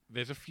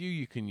there's a few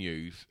you can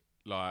use,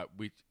 like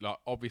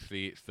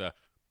obviously it's the,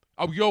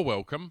 oh, you're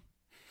welcome,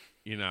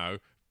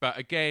 But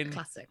again,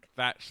 classic.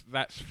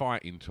 That's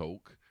fighting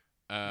talk.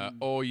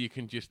 or you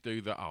can just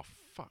do the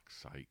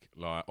fuck's sake,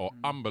 like, or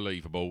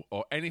unbelievable,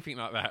 or anything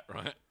like that,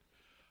 right?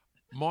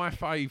 My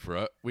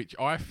favourite, which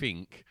I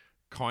think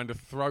kind of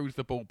throws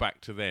the ball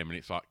back to them, and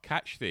it's like,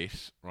 catch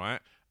this, right?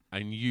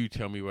 And you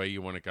tell me where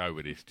you want to go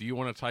with this. Do you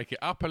want to take it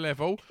up a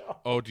level,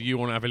 or do you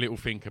want to have a little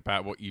think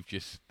about what you've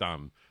just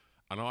done?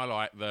 And I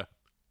like the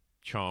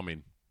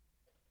charming.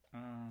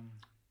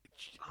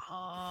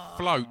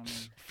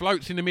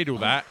 Floats in the middle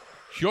of that.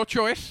 It's your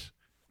choice.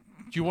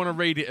 Do you want to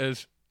read it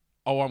as,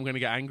 oh, I'm going to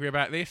get angry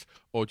about this,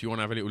 or do you want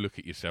to have a little look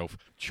at yourself?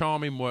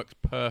 Charming works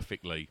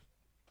perfectly.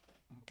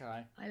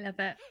 Okay. I love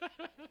it.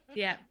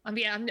 Yeah,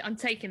 I'm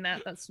taking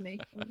that. That's me.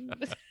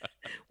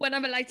 When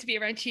I'm allowed to be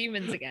around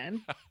humans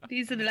again,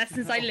 these are the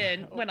lessons I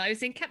learned when I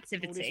was in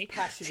captivity.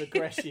 Passive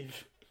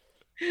aggressive.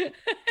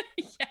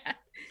 Yeah,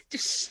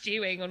 just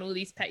stewing on all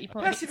these petty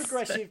points. Passive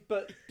aggressive,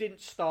 but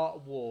didn't start a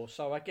war.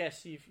 So I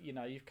guess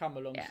you've come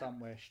along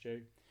somewhere,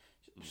 Stu.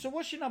 So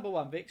what's your number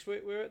one, Vix?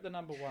 We're at the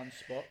number one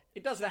spot.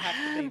 It doesn't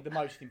have to be the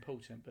most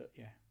important, but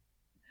yeah.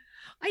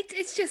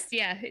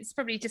 It's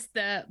probably just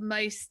the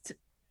most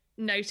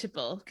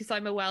notable because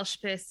I'm a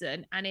Welsh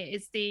person, and it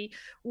is the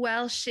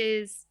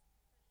Welsh's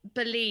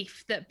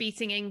belief that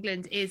beating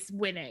England is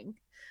winning,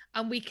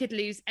 and we could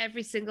lose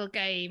every single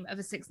game of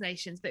a Six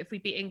Nations, but if we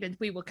beat England,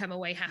 we will come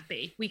away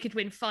happy. We could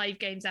win 5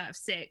 games out of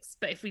 6,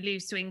 but if we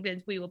lose to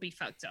England, we will be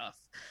fucked off.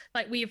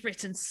 Like, we have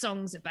written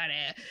songs about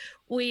it.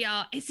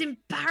 It's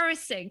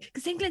embarrassing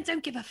because England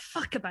don't give a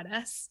fuck about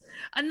us.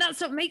 And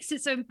that's what makes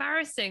it so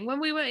embarrassing.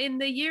 When we were in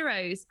the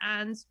Euros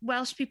and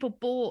Welsh people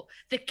bought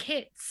the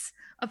kits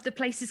of the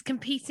places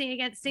competing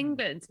against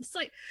England, it's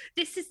like,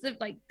 this is the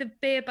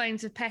bare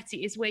bones of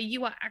petty, is where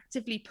you are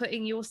actively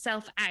putting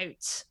yourself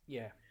out.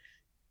 Yeah.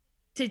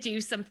 To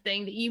do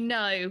something that you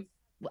know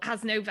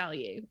has no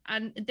value.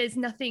 And there's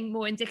nothing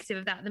more indicative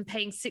of that than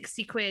paying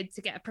 60 quid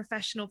to get a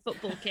professional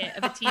football kit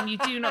of a team you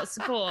do not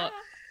support,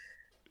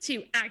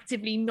 to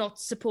actively not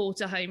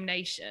support a home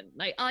nation.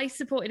 Like, I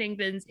supported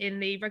England in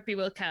the Rugby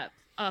World Cup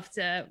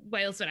after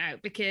Wales went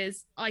out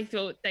because I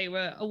thought they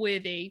were a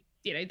worthy,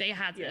 they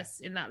had us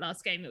in that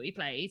last game that we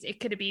played.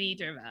 It could have been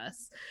either of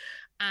us.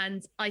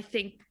 And I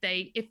think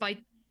if I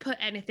put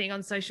anything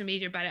on social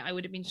media about it, I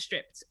would have been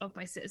stripped of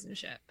my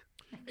citizenship.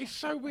 It's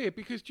so weird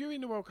because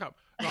during the World Cup,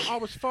 I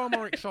was far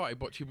more excited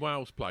watching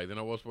Wales play than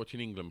I was watching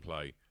England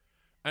play.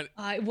 And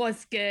it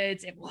was good.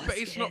 But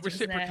it's not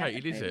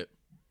reciprocated, is it?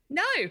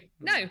 No.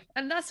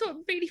 And that's what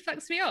really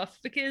fucks me off,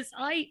 because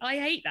I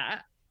hate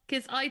that,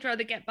 because I'd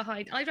rather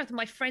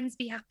my friends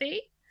be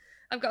happy.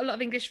 I've got a lot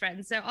of English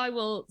friends, so I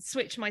will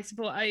switch my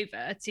support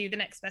over to the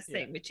next best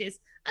thing, which is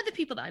other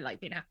people that I like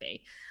being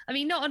happy. I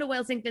mean, not on a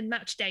Wales-England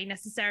match day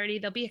necessarily.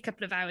 There'll be a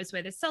couple of hours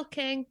where there's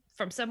sulking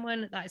from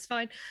someone, that is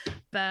fine.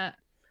 But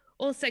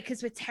also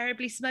because we're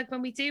terribly smug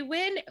when we do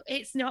win,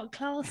 it's not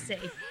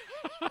classy.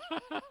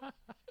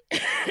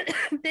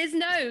 There's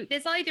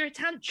either a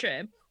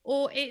tantrum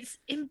or it's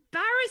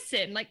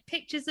embarrassing, like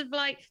pictures of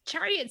like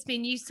chariots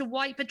being used to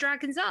wipe a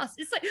dragon's ass.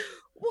 It's like,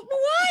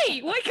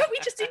 why can't we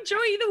just enjoy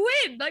the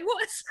win? Like,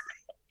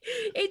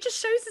 it just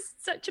shows us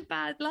such a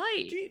bad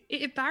light.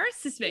 It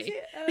embarrasses me.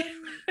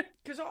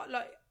 Because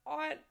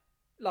I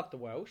love the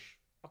Welsh.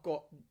 I've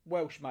got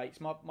Welsh mates.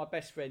 My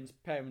best friend's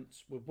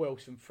parents were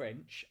Welsh and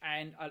French,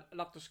 and I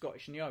love the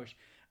Scottish and the Irish.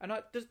 And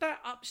does that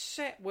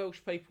upset Welsh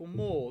people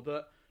more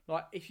that,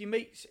 like, if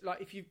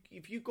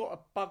you've got a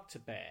bug to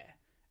bear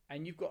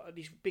and you've got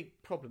this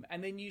big problem,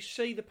 and then you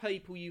see the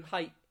people you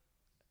hate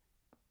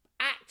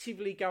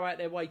actively go out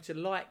their way to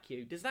like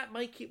you, does that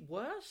make it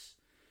worse?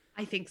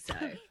 I think so.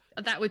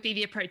 That would be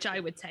the approach I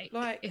would take,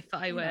 like, if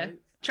I were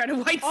trying to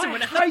wipe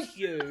someone out. I hate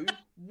you.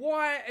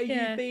 Why are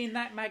you being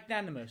that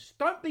magnanimous?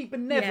 Don't be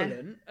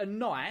benevolent and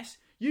nice.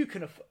 You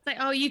can afford. Like,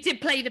 oh, you did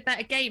play the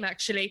better game,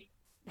 actually.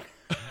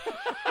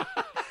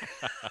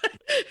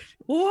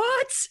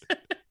 What?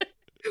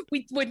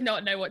 We would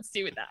not know what to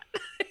do with that.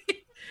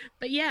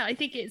 But yeah, I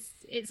think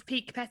it's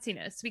peak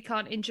pettiness. We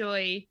can't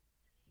enjoy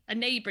a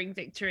neighbouring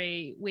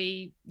victory.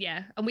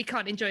 And we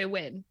can't enjoy a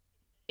win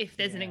if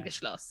there's an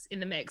English loss in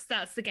the mix.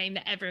 That's the game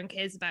that everyone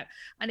cares about.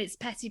 And it's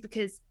petty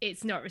because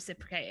it's not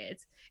reciprocated.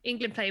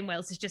 England playing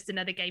Wales is just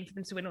another game for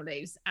them to win or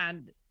lose.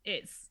 And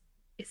it's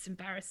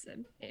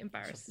embarrassing. It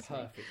embarrasses me. It's a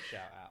perfect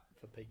shout out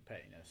for peak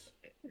pettiness.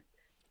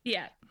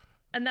 Yeah.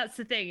 And that's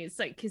the thing. It's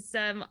like, because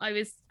I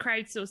was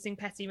crowdsourcing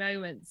petty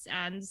moments,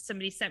 and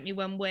somebody sent me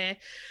one where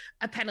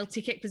a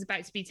penalty kick was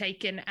about to be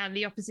taken and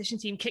the opposition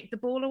team kicked the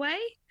ball away.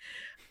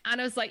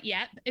 And I was like,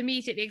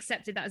 immediately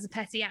accepted that as a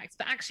petty act.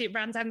 But actually it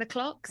ran down the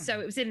clock, so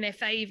it was in their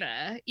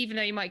favour, even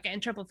though you might get in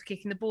trouble for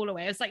kicking the ball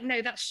away. I was like,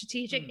 no, that's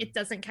strategic. It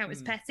doesn't count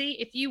as petty.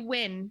 If you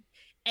win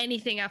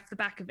anything off the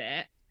back of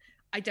it,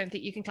 I don't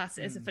think you can class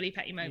it as a fully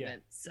petty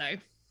moment. So,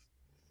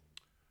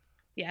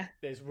 yeah.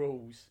 There's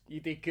rules. You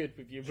did good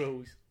with your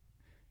rules.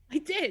 I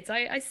did.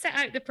 I set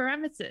out the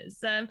parameters.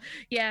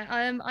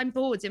 I'm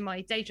bored in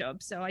my day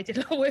job, so I did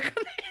a lot of work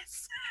on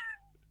this.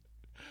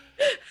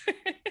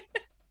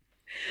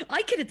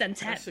 I could have done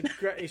 10.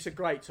 It's a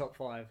great top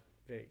 5,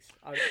 Vix.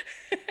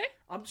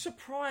 I'm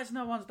surprised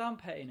no one's done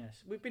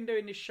pettiness. We've been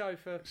doing this show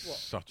for what?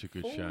 Such a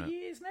good 4 shout.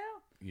 years now.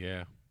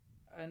 Yeah.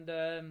 And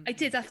I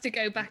did have to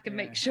go back and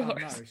make sure. Oh,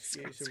 no, it's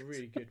a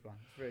really good one.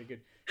 It's very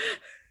good.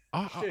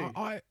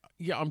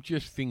 I'm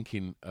just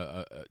thinking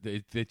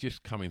they're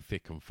just coming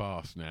thick and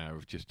fast now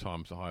of just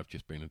times that I've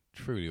just been a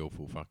truly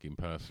awful fucking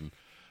person.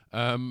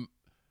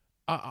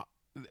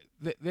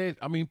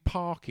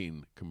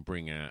 Parking can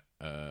bring out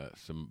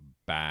some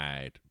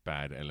bad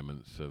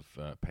elements of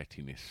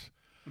pettiness.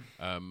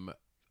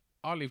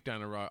 I live down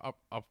the road.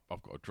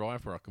 I've got a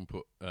drive where I can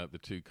put the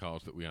 2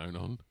 cars that we own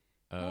on.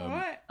 All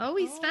right. Oh,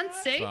 he's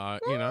fancy. So,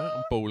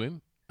 I'm balling.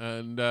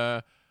 And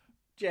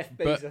Jeff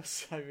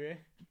Bezos over here.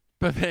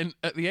 But then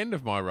at the end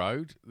of my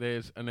road,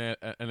 there's an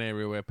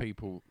area where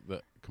people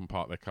that can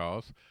park their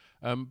cars.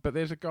 But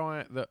there's a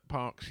guy that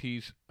parks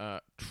his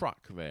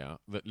truck there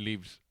that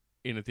lives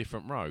in a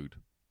different road.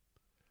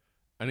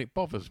 And it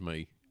bothers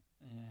me.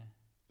 Yeah.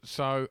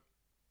 So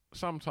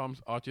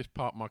sometimes I just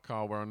park my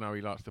car where I know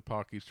he likes to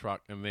park his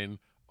truck, and then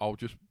I'll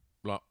just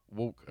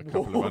walk a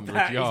couple of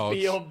hundred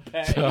yards.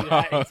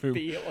 That is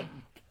beyond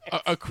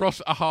across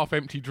a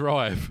half-empty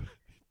drive.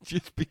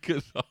 Just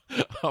because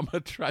I'm a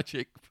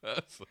tragic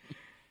person.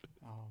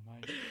 Oh,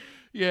 mate.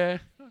 Yeah.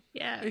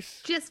 Yeah.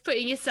 Just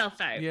putting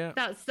yourself out. Yeah.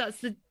 That's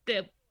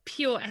the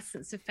pure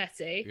essence of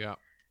petty. Yeah.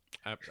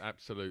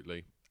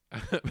 Absolutely.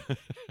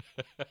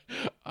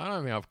 I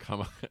don't think I've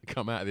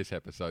come out of this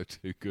episode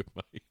too good,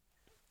 mate.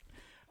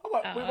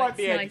 We won't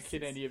be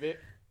editing any of it.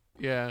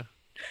 Yeah.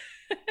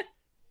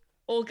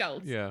 All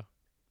gold. Yeah.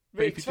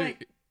 Rick,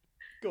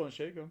 go on,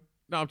 Stu, go on.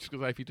 No, I'm just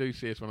going to say, if you do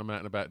see us when I'm out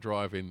and about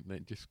driving,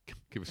 then just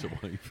give us a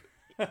wave.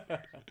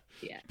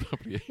 Yeah.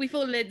 We've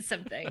all learned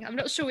something. I'm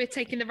not sure we're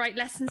taking the right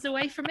lessons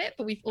away from it,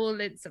 but we've all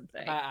learned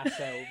something. About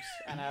ourselves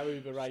and our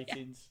Uber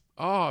ratings.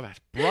 Oh, that's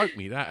broke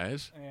me, that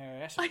has.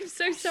 Yeah, I'm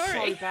so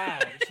sorry. So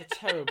bad. It's a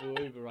terrible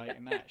Uber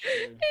rating, that,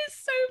 Stu.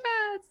 It's so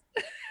bad.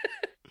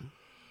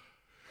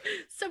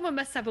 Someone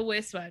must have a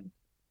worse one.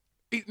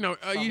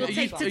 Are you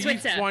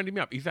winding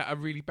me up? Is that a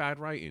really bad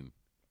rating?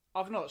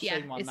 I've not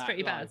seen one. It's that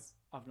pretty low. bad.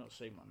 I've not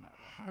seen one that low.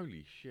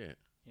 Holy shit!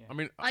 Yeah. I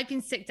mean, I've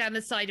been sick down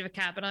the side of a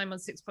cab, and I'm on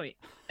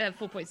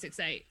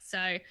 4.68.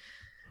 So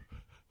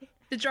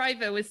the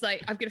driver was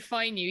like, "I'm going to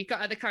fine you." He got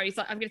out of the car. He's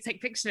like, "I'm going to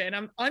take pictures of it," and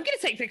I'm going to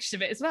take pictures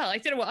of it as well. I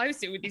don't know what I was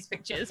doing with these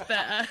pictures,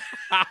 but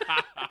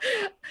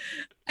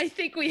I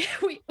think we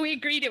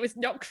agreed it was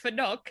knock for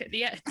knock at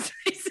the end.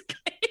 Basically.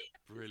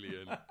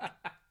 Brilliant.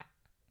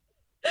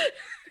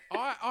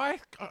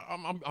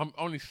 I'm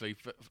honestly,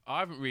 I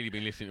haven't really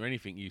been listening to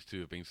anything you two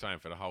have been saying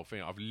for the whole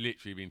thing. I've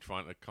literally been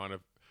trying to kind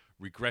of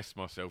regress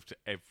myself to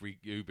every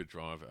Uber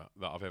driver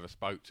that I've ever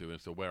spoke to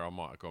as to where I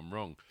might have gone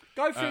wrong.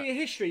 Go through your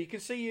history. You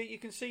can see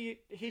your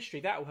history.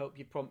 That will help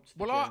you prompt.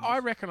 Well, I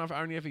reckon I've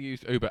only ever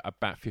used Uber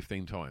about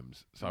 15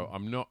 times, so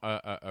I'm not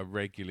a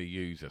regular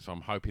user. So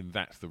I'm hoping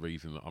that's the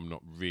reason that I'm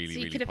not really. So you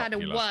really could have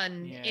popular. had a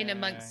one in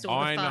amongst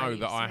all the I know fives,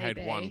 that I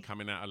maybe. had one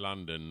coming out of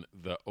London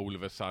that all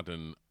of a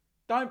sudden.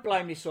 Don't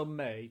blame this on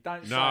me.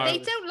 Don't. No, They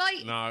don't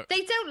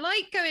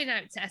like going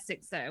out to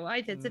Essex though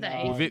either, do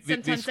they? Well,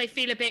 Sometimes they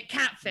feel a bit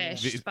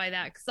catfished by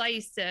that, because I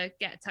used to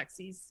get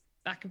taxis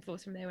back and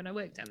forth from there when I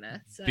worked down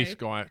there. So. This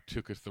guy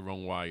took us the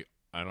wrong way,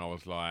 and I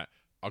was like,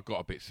 I got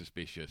a bit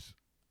suspicious,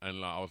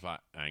 and I was like,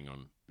 hang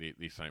on,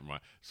 this ain't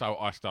right. So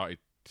I started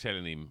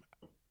telling him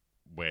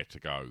where to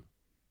go,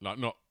 like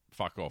not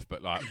fuck off,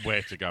 but like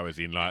where to go, as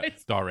in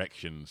like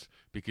directions,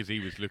 because he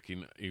was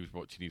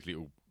watching his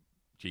little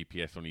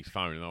GPS on his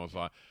phone, and I was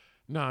like,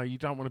 no, you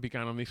don't want to be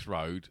going on this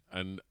road,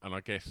 and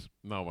I guess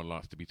no one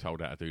likes to be told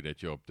how to do their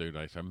job, do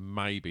they? So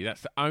maybe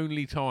that's the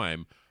only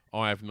time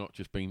I have not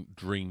just been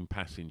dream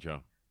passenger.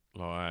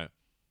 Like,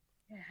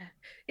 yeah,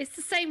 it's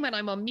the same when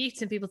I'm on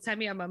mute and people tell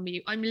me I'm on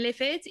mute. I'm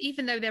livid,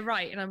 even though they're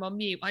right, and I'm on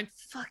mute. I'm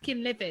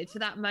fucking livid for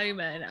that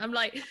moment. I'm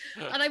like,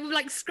 and I'm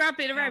like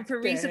scrabbling around for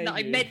a reason that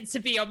I meant to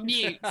be on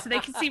mute, so they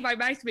can see my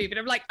mouth moving.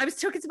 I'm like, I was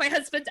talking to my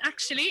husband.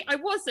 Actually, I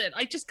wasn't.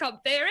 I just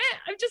can't bear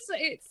it.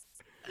 it's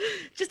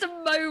just a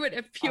moment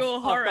of pure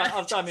horror.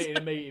 I've done it in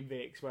a meeting,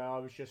 Vix, where I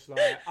was just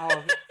like,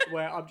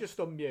 where I'm just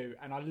on mute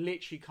and I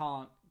literally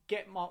can't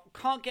get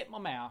my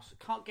mouse,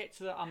 can't get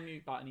to the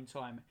unmute button in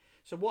time.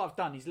 So what I've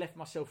done is left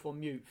myself on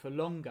mute for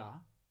longer,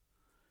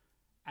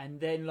 and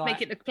then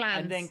make it look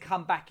planned, and then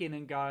come back in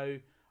and go,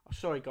 oh,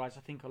 sorry guys,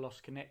 I think I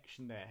lost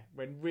connection there.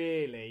 When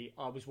really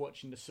I was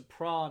watching The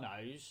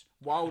Sopranos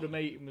while the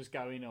meeting was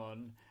going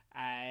on,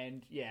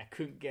 and yeah,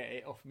 couldn't get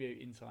it off mute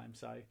in time.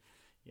 So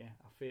yeah,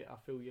 I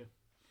feel you.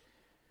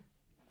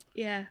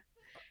 Yeah,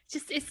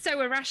 it's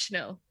so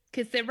irrational,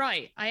 because they're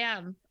right. I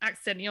am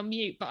accidentally on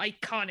mute, but I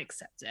can't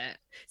accept it.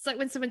 It's like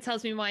when someone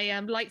tells me my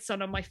light's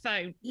on my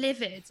phone,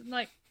 livid. I'm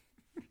like,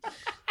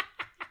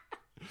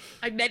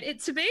 I meant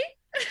it to be.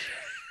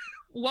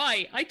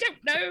 Why? I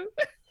don't know.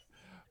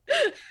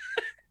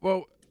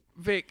 Well,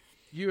 Vic,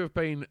 you have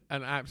been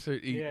an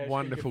absolutely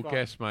wonderful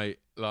guest, mate.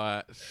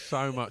 Like,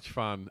 so much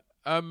fun.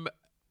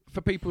 For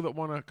people that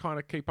want to kind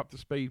of keep up to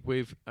speed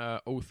with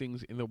all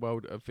things in the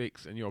world of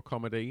Vix and your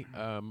comedy,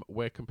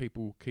 where can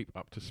people keep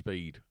up to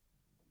speed?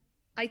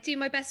 I do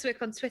my best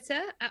work on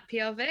Twitter at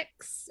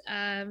PRVix.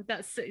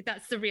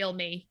 That's the real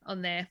me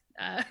on there.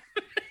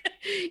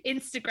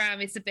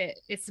 Instagram is a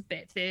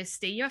bit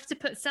thirsty. You have to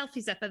put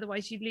selfies up,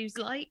 otherwise you lose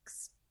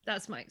likes.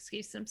 That's my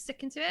excuse. I'm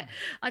sticking to it.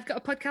 I've got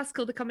a podcast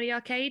called The Comedy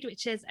Arcade,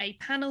 which is a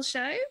panel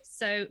show.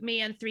 So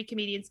me and 3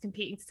 comedians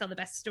competing to tell the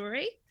best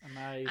story.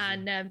 Amazing.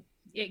 And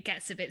it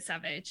gets a bit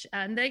savage.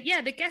 And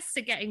the guests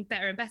are getting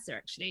better and better,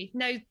 actually.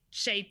 No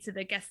shade to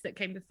the guests that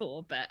came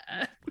before, but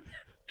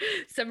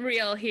some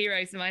real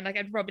heroes of mine. Like I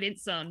had Robin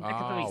Ince on a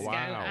couple of weeks ago.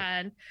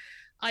 And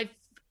I've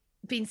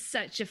been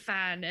such a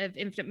fan of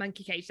Infinite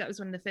Monkey Cage. That was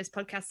one of the first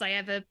podcasts I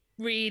ever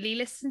really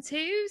listened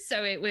to.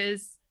 So it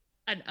was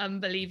an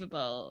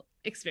unbelievable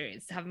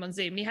experience to have him on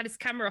Zoom. And he had his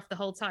camera off the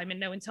whole time and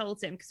no one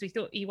told him because we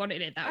thought he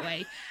wanted it that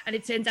way. And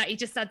it turns out he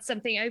just had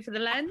something over the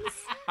lens.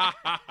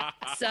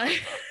 So...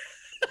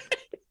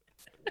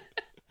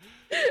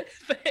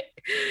 but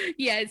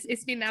yeah,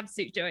 it's been an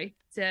absolute joy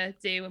to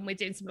do, and we're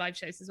doing some live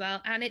shows as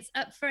well, and it's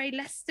up for a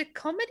Leicester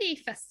Comedy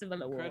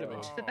Festival award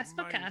for best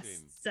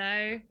podcast. So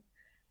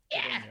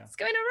yeah, it's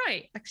going all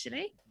right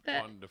actually.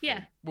 But wonderful.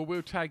 Yeah, well,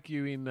 we'll tag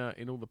you in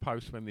all the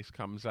posts when this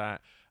comes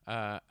out,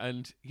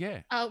 and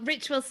yeah. Oh,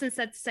 Rich Wilson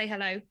said to say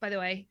hello, by the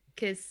way,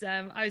 because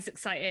I was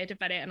excited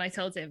about it, and I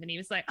told him, and he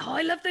was like, "Oh,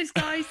 I love those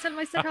guys. Tell him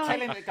I said hi."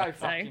 Tell him to go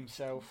fuck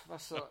himself.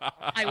 That's what...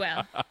 I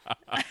will.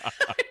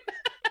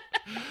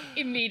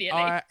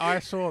 Immediately. I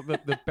saw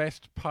the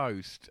best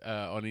post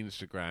on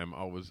Instagram.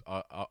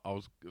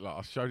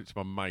 I showed it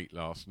to my mate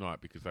last night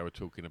because they were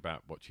talking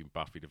about watching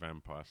Buffy the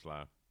Vampire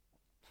Slayer,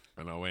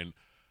 and I went,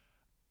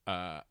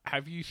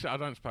 "Have you? I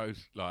don't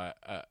suppose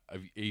have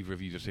either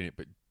of you just seen it,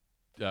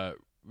 but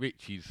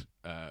Richie's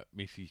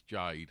Mrs.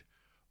 Jade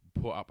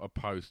put up a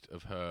post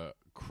of her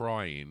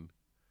crying,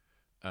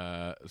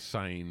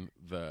 saying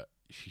that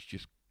she's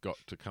just got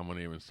to come on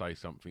here and say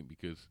something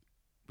because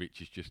Rich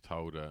has just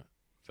told her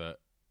that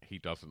he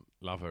doesn't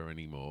love her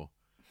anymore."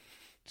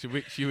 To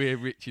which you hear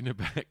Rich in the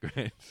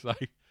background say,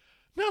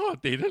 "No, I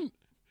didn't."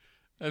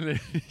 And then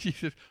she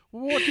says,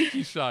 "Well, what did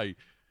you say?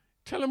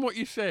 Tell him what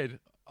you said."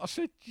 I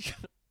said,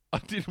 "I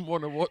didn't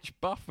want to watch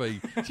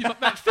Buffy." She's like,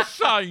 "That's the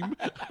same."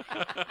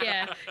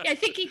 Yeah, I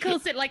think he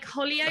calls it like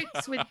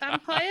Hollyoaks with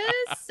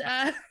vampires.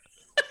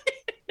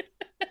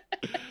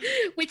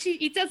 Which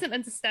he doesn't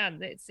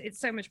understand. It's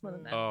so much more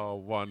than that. Oh,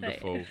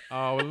 wonderful.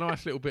 Oh, a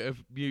nice little bit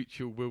of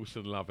mutual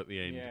Wilson love at the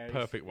end. Yeah,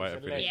 Perfect way to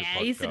finish the podcast.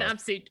 Yeah,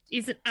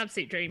 he's an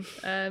absolute dream.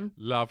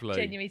 Lovely.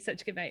 Genuinely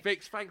such a good mate.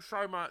 Vix, thanks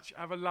so much.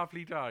 Have a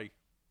lovely day.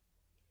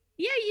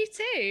 Yeah, you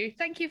too.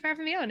 Thank you for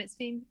having me on. It's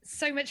been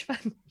so much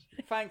fun.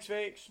 Thanks,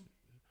 Vix.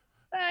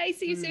 Bye,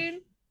 see you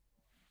soon.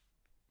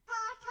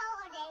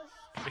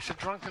 It's a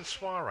drunken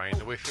soiree in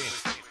the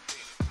within.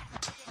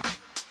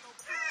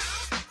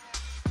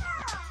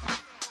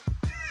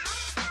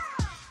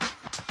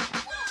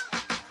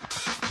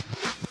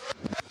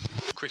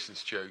 Chris and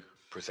Stu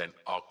present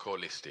Hardcore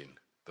Listing,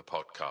 the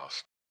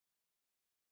podcast.